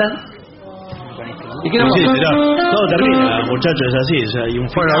la sala. ¿Y qué nos Sí, vamos? mirá, todo termina, muchachos, es así. Hay un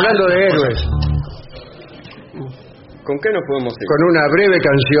Bueno, hablando de héroes, ¿Con qué nos podemos ir? con una breve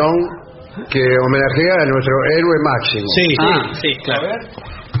canción que homenajea a nuestro héroe máximo. Sí, claro.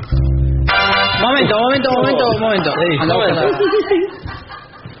 Momento. Anda,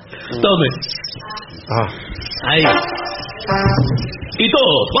 Tome. Ah, Ahí. Y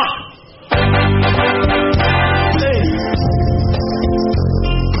todos, ¡va!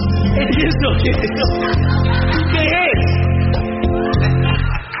 ¿Y eso qué es?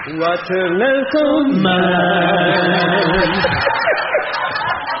 Water Nelson Man.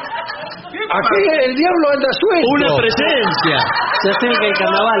 aquí el diablo anda suelto. Una presencia. se acerca el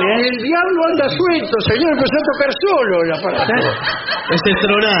carnaval, ¿eh? El diablo anda suelto, señor, empezó a tocar solo el aparato. Este es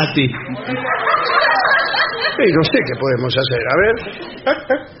Tronati. Sí, no sé qué podemos hacer, a ver.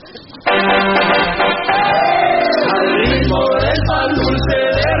 Al ritmo del pan dulce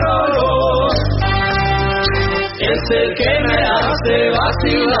de Rolo, es el que me hace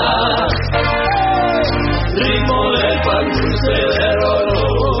vacilar. Ritmo del pan dulce de Rolo,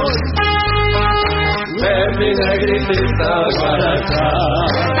 ver mi negritita guaracha.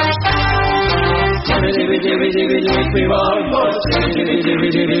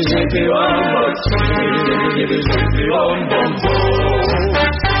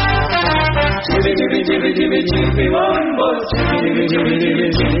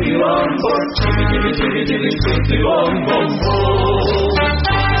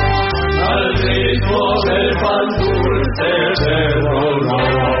 Al ritmo del pan dulce de Rolo.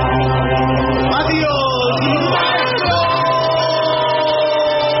 ¡Adiós!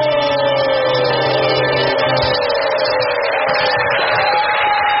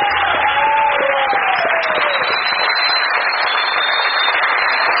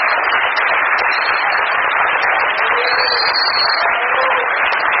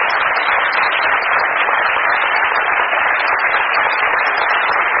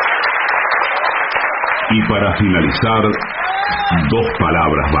 Y para finalizar, dos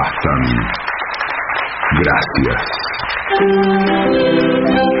palabras bastan. Gracias.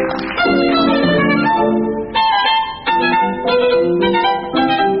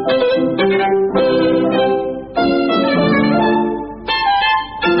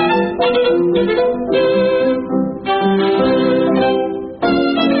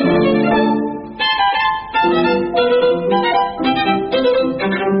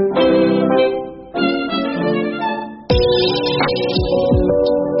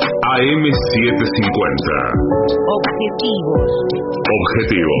 AM 750.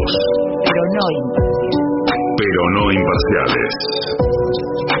 Objetivos, pero no imparciales.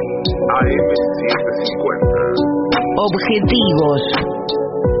 AM 750. Objetivos,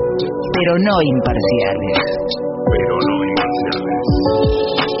 pero no imparciales. Pero no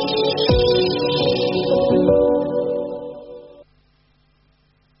imparciales.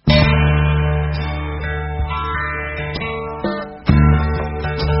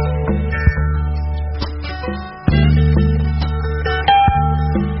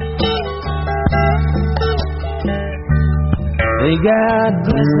 May God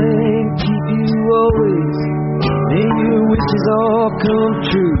bless and keep you always. May your wishes all come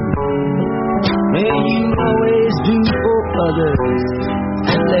true. May you always do for others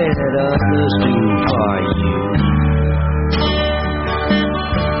and let others do for you.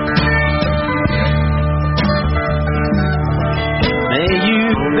 May you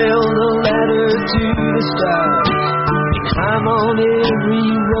build a ladder to the stars and climb on every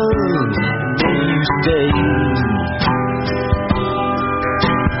rung. May you stay.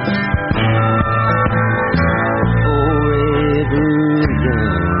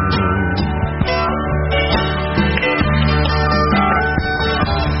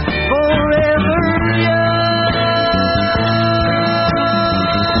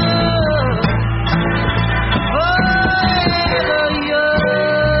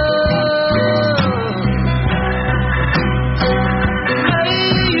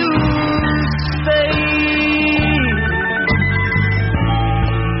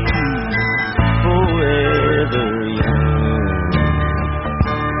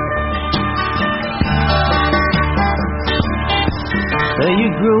 May you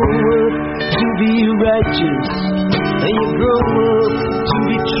grow up to be righteous. May you grow up to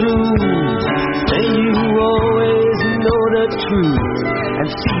be true. May you always cruise and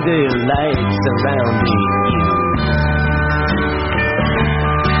see the lights surrounding you.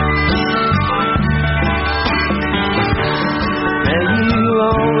 May you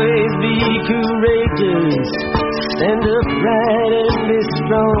always be courageous, stand upright and be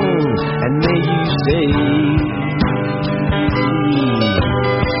strong, and may you stay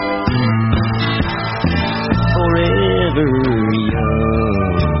forever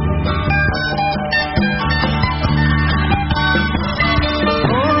young.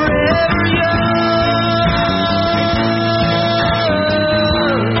 Forever young.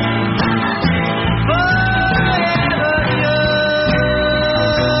 Forever young.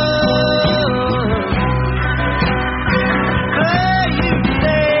 May you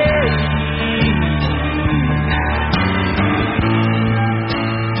stay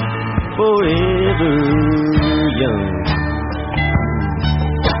forever young.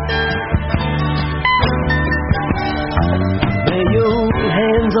 May your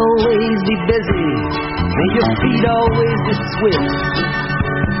hands always be busy, may your feet always be swift.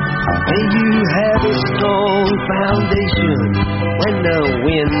 May you have a strong foundation when the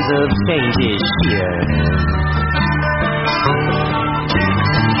winds of change is here.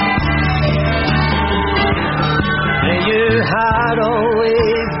 May your heart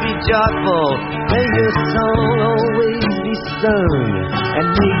always be joyful, may your song always be sung, and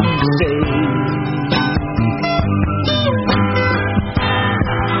may you stay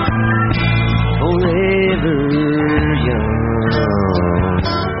forever young.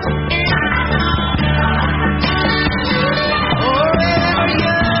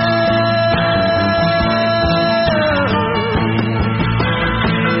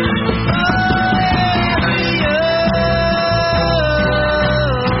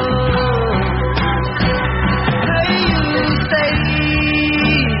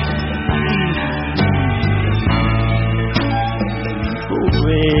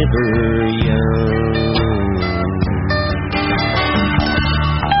 Forever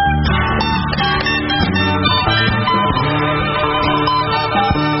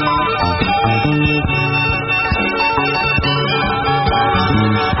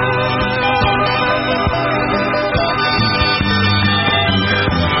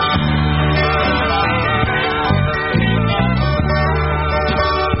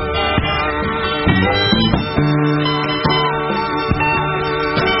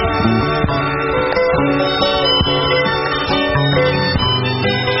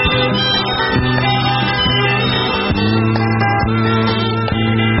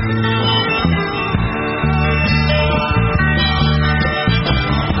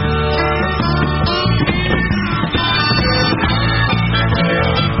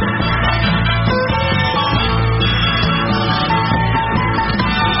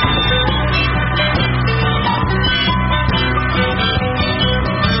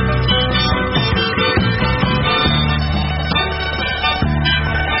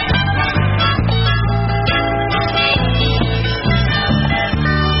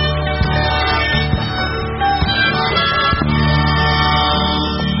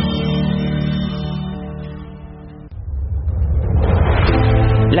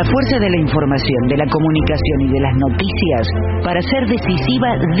La fuerza de la información, de la comunicación y de las noticias, para ser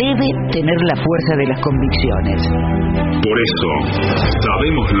decisiva, debe tener la fuerza de las convicciones. Por eso,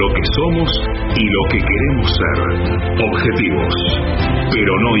 sabemos lo que somos y lo que queremos ser. Objetivos,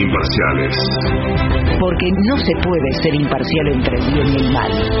 pero no imparciales. Porque no se puede ser imparcial entre el bien y el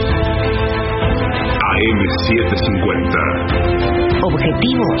mal. AM750.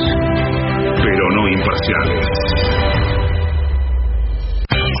 Objetivos, pero no imparciales.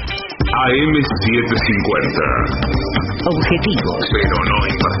 AM750. Objetivos, pero no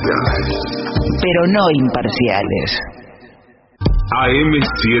imparciales. pero no imparciales.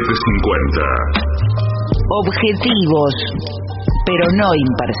 AM750. Objetivos, pero no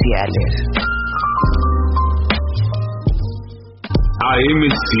imparciales.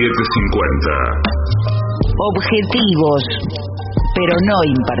 AM750. Objetivos, pero no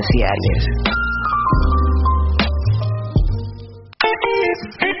imparciales.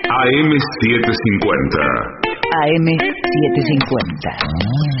 AM750. AM750.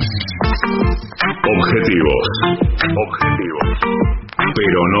 Objetivos,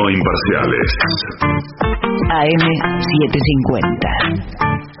 pero no imparciales. AM750.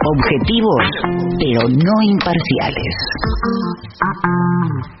 Objetivos, pero no imparciales.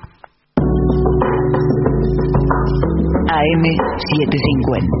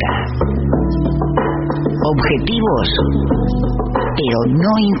 AM750. Objetivos, pero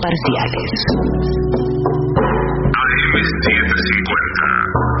no imparciales. AM750.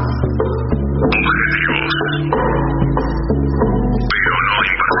 Objetivos,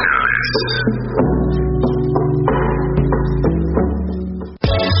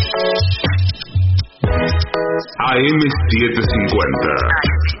 AM750.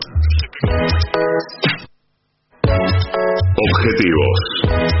 Objetivos,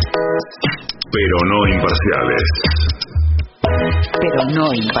 pero no imparciales. Pero no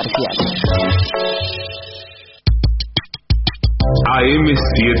imparciales.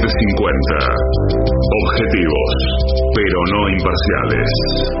 AM750. Objetivos, pero no imparciales.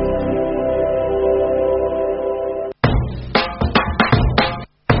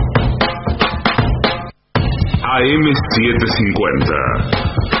 AM750.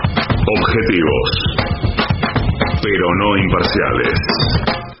 Objetivos, pero no imparciales.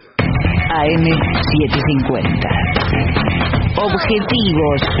 AM750.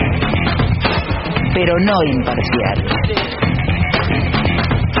 Objetivos, pero no imparciales.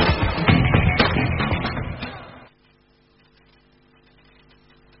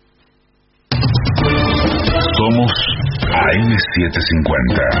 Somos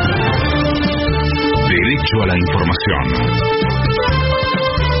AM750. Derecho a la información.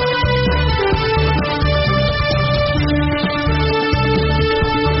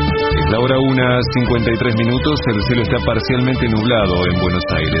 La hora 1:53 minutos, el cielo está parcialmente nublado en Buenos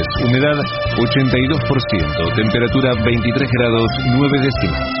Aires. Humedad 82%, temperatura 23 grados 9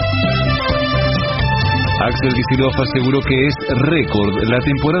 décimas. Axel Kicillof aseguró que es récord la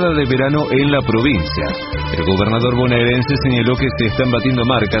temporada de verano en la provincia. El gobernador bonaerense señaló que se están batiendo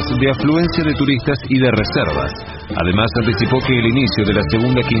marcas de afluencia de turistas y de reservas. Además, anticipó que el inicio de la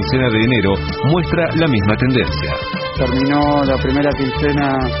segunda quincena de enero muestra la misma tendencia. Terminó la primera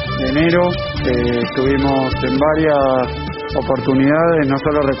quincena de enero, estuvimos en varias oportunidades, no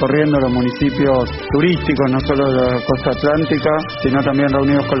solo recorriendo los municipios turísticos, no solo de la costa atlántica, sino también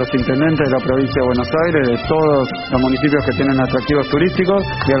reunidos con los intendentes de la provincia de Buenos Aires, de todos los municipios que tienen atractivos turísticos,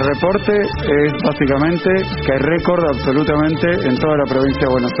 y el reporte es básicamente que hay récord absolutamente en toda la provincia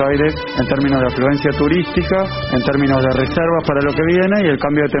de Buenos Aires en términos de afluencia turística, en términos de reservas para lo que viene, y el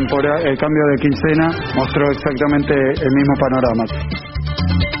cambio de temporada, el cambio de quincena mostró exactamente el mismo panorama.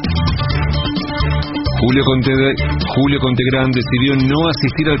 Julio Contegrán decidió no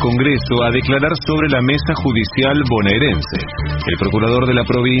asistir al Congreso a declarar sobre la mesa judicial bonaerense. El procurador de la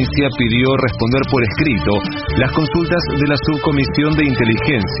provincia pidió responder por escrito las consultas de la subcomisión de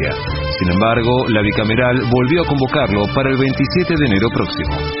inteligencia. Sin embargo, la bicameral volvió a convocarlo para el 27 de enero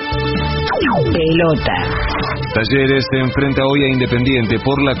próximo. Pelota. Talleres se enfrenta hoy a Independiente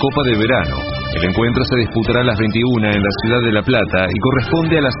por la Copa de Verano. El encuentro se disputará a las 21 en la ciudad de La Plata y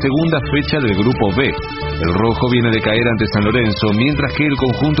corresponde a la segunda fecha del Grupo B. El rojo viene de caer ante San Lorenzo, mientras que el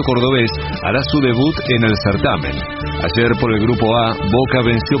conjunto cordobés hará su debut en el certamen. Ayer por el Grupo A, Boca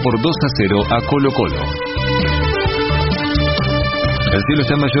venció por 2-0 a Colo-Colo. El cielo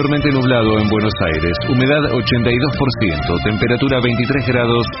está mayormente nublado en Buenos Aires, humedad 82%, temperatura 23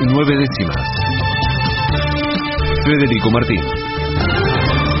 grados 9 décimas. Federico Martín.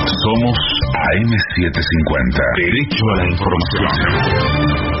 Somos AM750. Derecho a la información.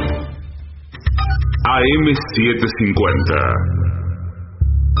 AM750.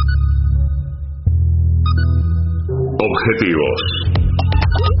 Objetivos,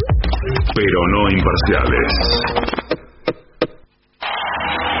 pero no imparciales.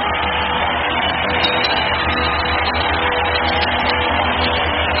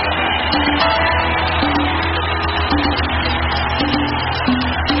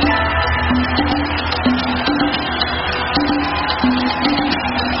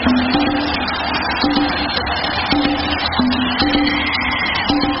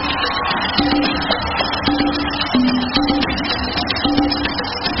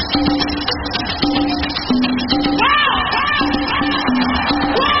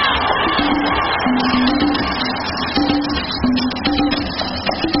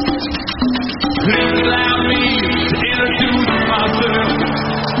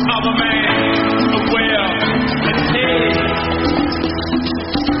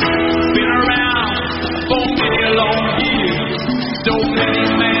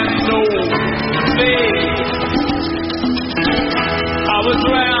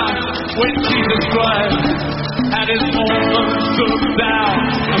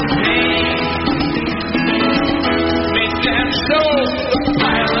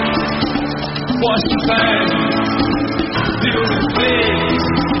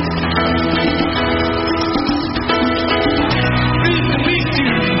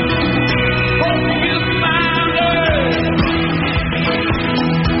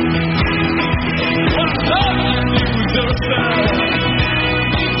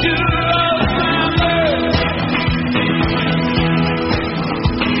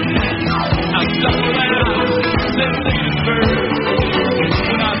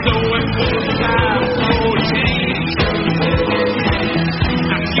 When I know it was time for change.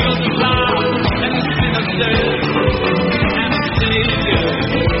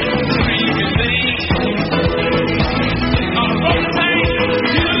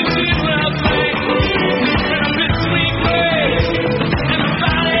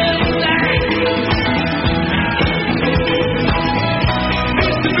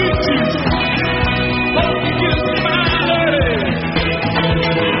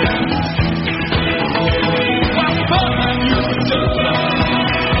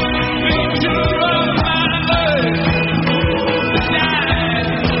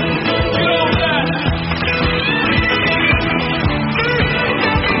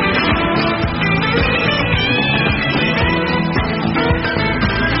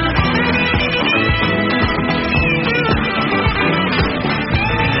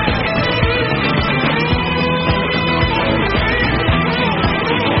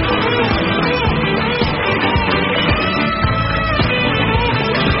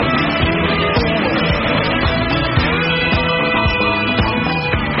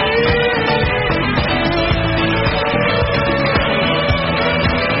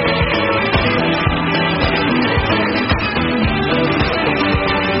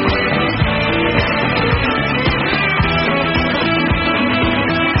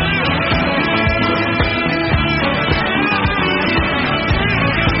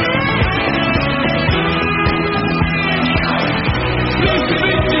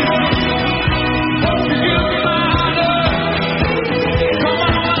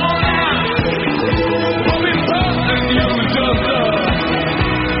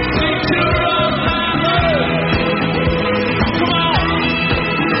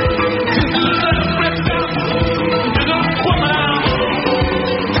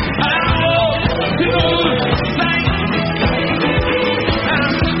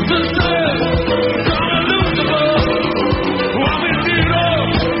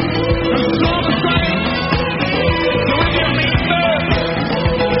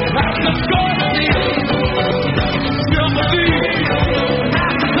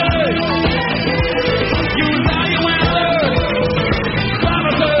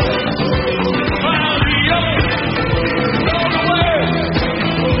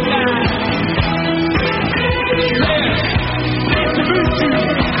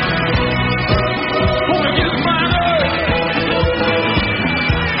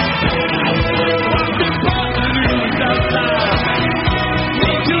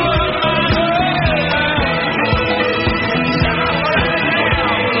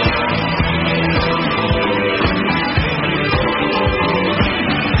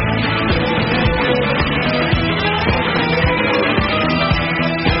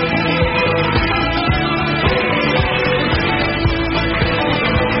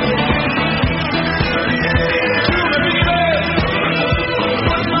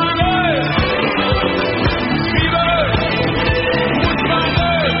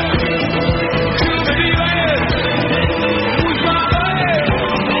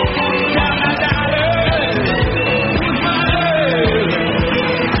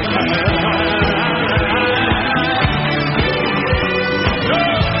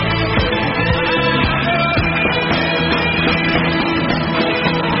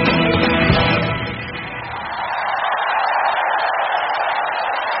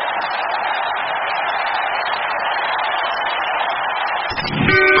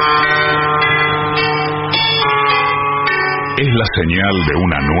 es la señal de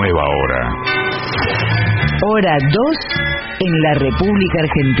una nueva hora. Hora 2 en la República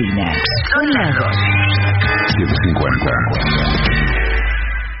Argentina. Son las 2. 7:50.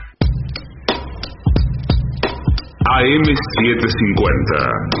 AM 7:50.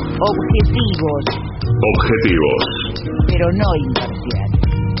 Objetivos. Pero no imparciales.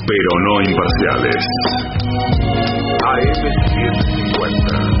 Pero no imparciales. AM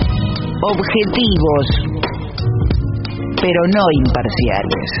 7:50. Objetivos. Pero no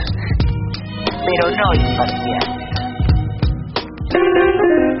imparciales. Pero no imparciales.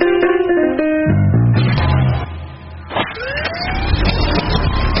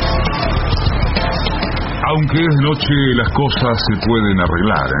 Aunque es noche, las cosas se pueden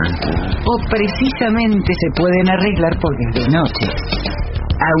arreglar, O precisamente se pueden arreglar porque es de noche.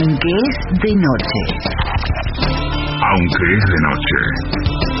 Aunque es de noche. Aunque es de noche.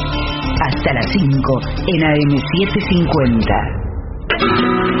 Hasta las 5 en AM 7:50.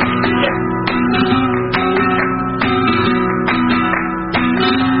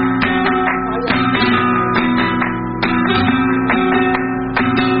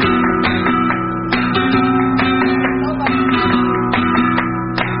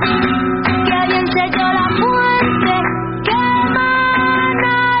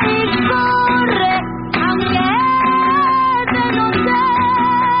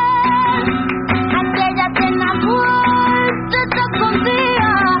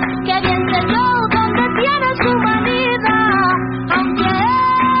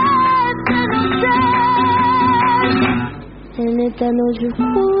 Noche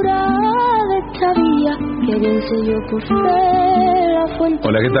oscura de esta vía, que bien sé yo por ser la fuente.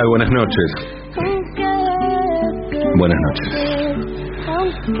 Hola, ¿qué tal? Buenas noches. Buenas noches.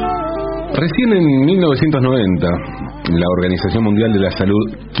 Recién en 1990, la Organización Mundial de la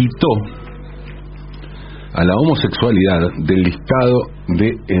Salud quitó a la homosexualidad del listado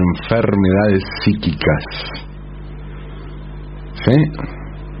de enfermedades psíquicas. ¿Sí?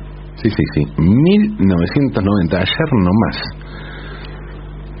 Sí. 1990, ayer nomás.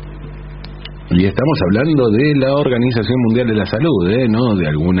 Y estamos hablando de la Organización Mundial de la Salud, no de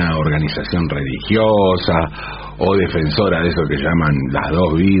alguna organización religiosa o defensora de eso que llaman las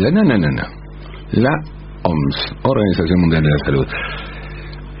dos vidas. No. La OMS, Organización Mundial de la Salud.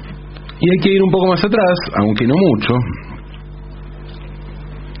 Y hay que ir un poco más atrás, aunque no mucho.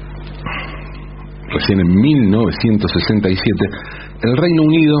 Recién en 1967, el Reino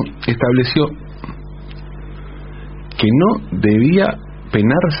Unido estableció que no debía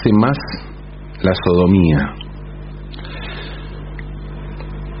penarse más la sodomía.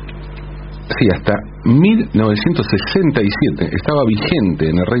 Sí, hasta 1967 estaba vigente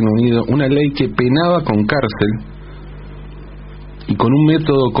en el Reino Unido una ley que penaba con cárcel y con un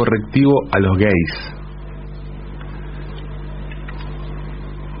método correctivo a los gays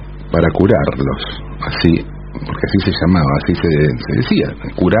para curarlos, así, porque así se llamaba, así se decía,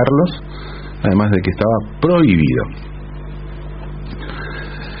 curarlos, además de que estaba prohibido.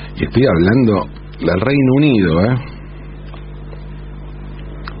 Y estoy hablando del Reino Unido,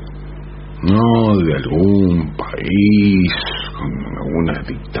 no de algún país con alguna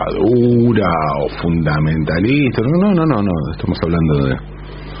dictadura o fundamentalista. No, estamos hablando de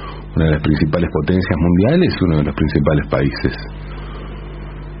una de las principales potencias mundiales y uno de los principales países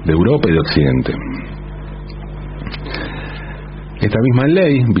de Europa y de Occidente. Esta misma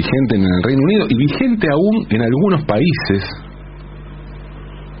ley vigente en el Reino Unido y vigente aún en algunos países,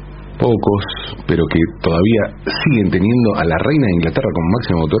 pocos, pero que todavía siguen teniendo a la reina de Inglaterra como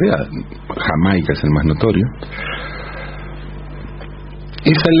máxima autoridad. Jamaica es el más notorio.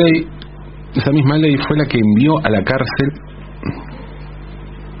 Esa misma ley fue la que envió a la cárcel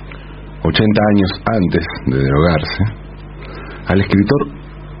 80 años antes de derogarse al escritor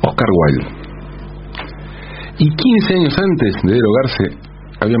Oscar Wilde, y 15 años antes de derogarse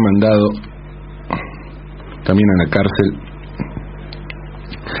había mandado también a la cárcel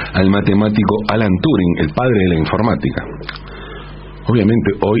al matemático Alan Turing, el padre de la informática.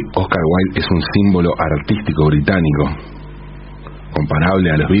 Obviamente hoy Oscar Wilde es un símbolo artístico británico,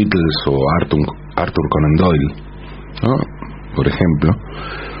 comparable a los Beatles o Arthur Conan Doyle, ¿no? Por ejemplo.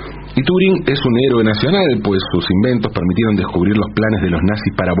 Y Turing es un héroe nacional, pues sus inventos permitieron descubrir los planes de los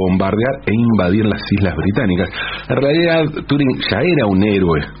nazis para bombardear e invadir las islas británicas. En realidad, Turing ya era un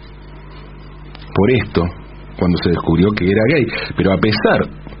héroe por esto, cuando se descubrió que era gay, pero a pesar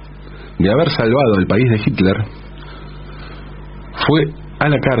de haber salvado al país de Hitler, fue a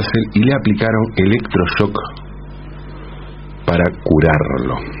la cárcel y le aplicaron electroshock para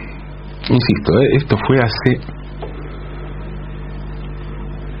curarlo. Insisto, esto fue hace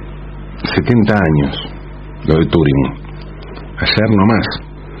 70 años, lo de Turing. ayer nomás.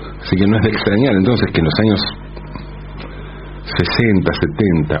 Así que no es de extrañar entonces que en los años 60,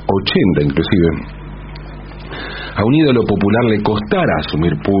 70, 80 inclusive, a un ídolo popular le costara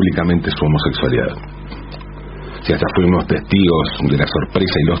asumir públicamente su homosexualidad. Si hasta fuimos testigos de la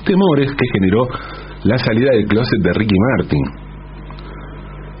sorpresa y los temores que generó la salida del closet de Ricky Martin.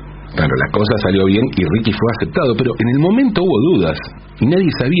 Claro, la cosa salió bien y Ricky fue aceptado, pero en el momento hubo dudas y nadie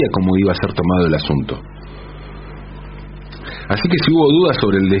sabía cómo iba a ser tomado el asunto. Así que si hubo dudas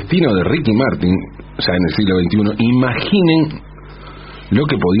sobre el destino de Ricky Martin, ya en el siglo XXI, imaginen lo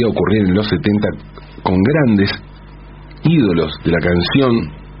que podía ocurrir en los 70 con grandes ídolos de la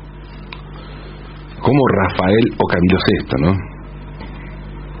canción como Rafael o Camilo VI, ¿no?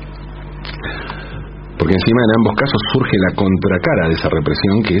 Porque encima en ambos casos surge la contracara de esa represión, que es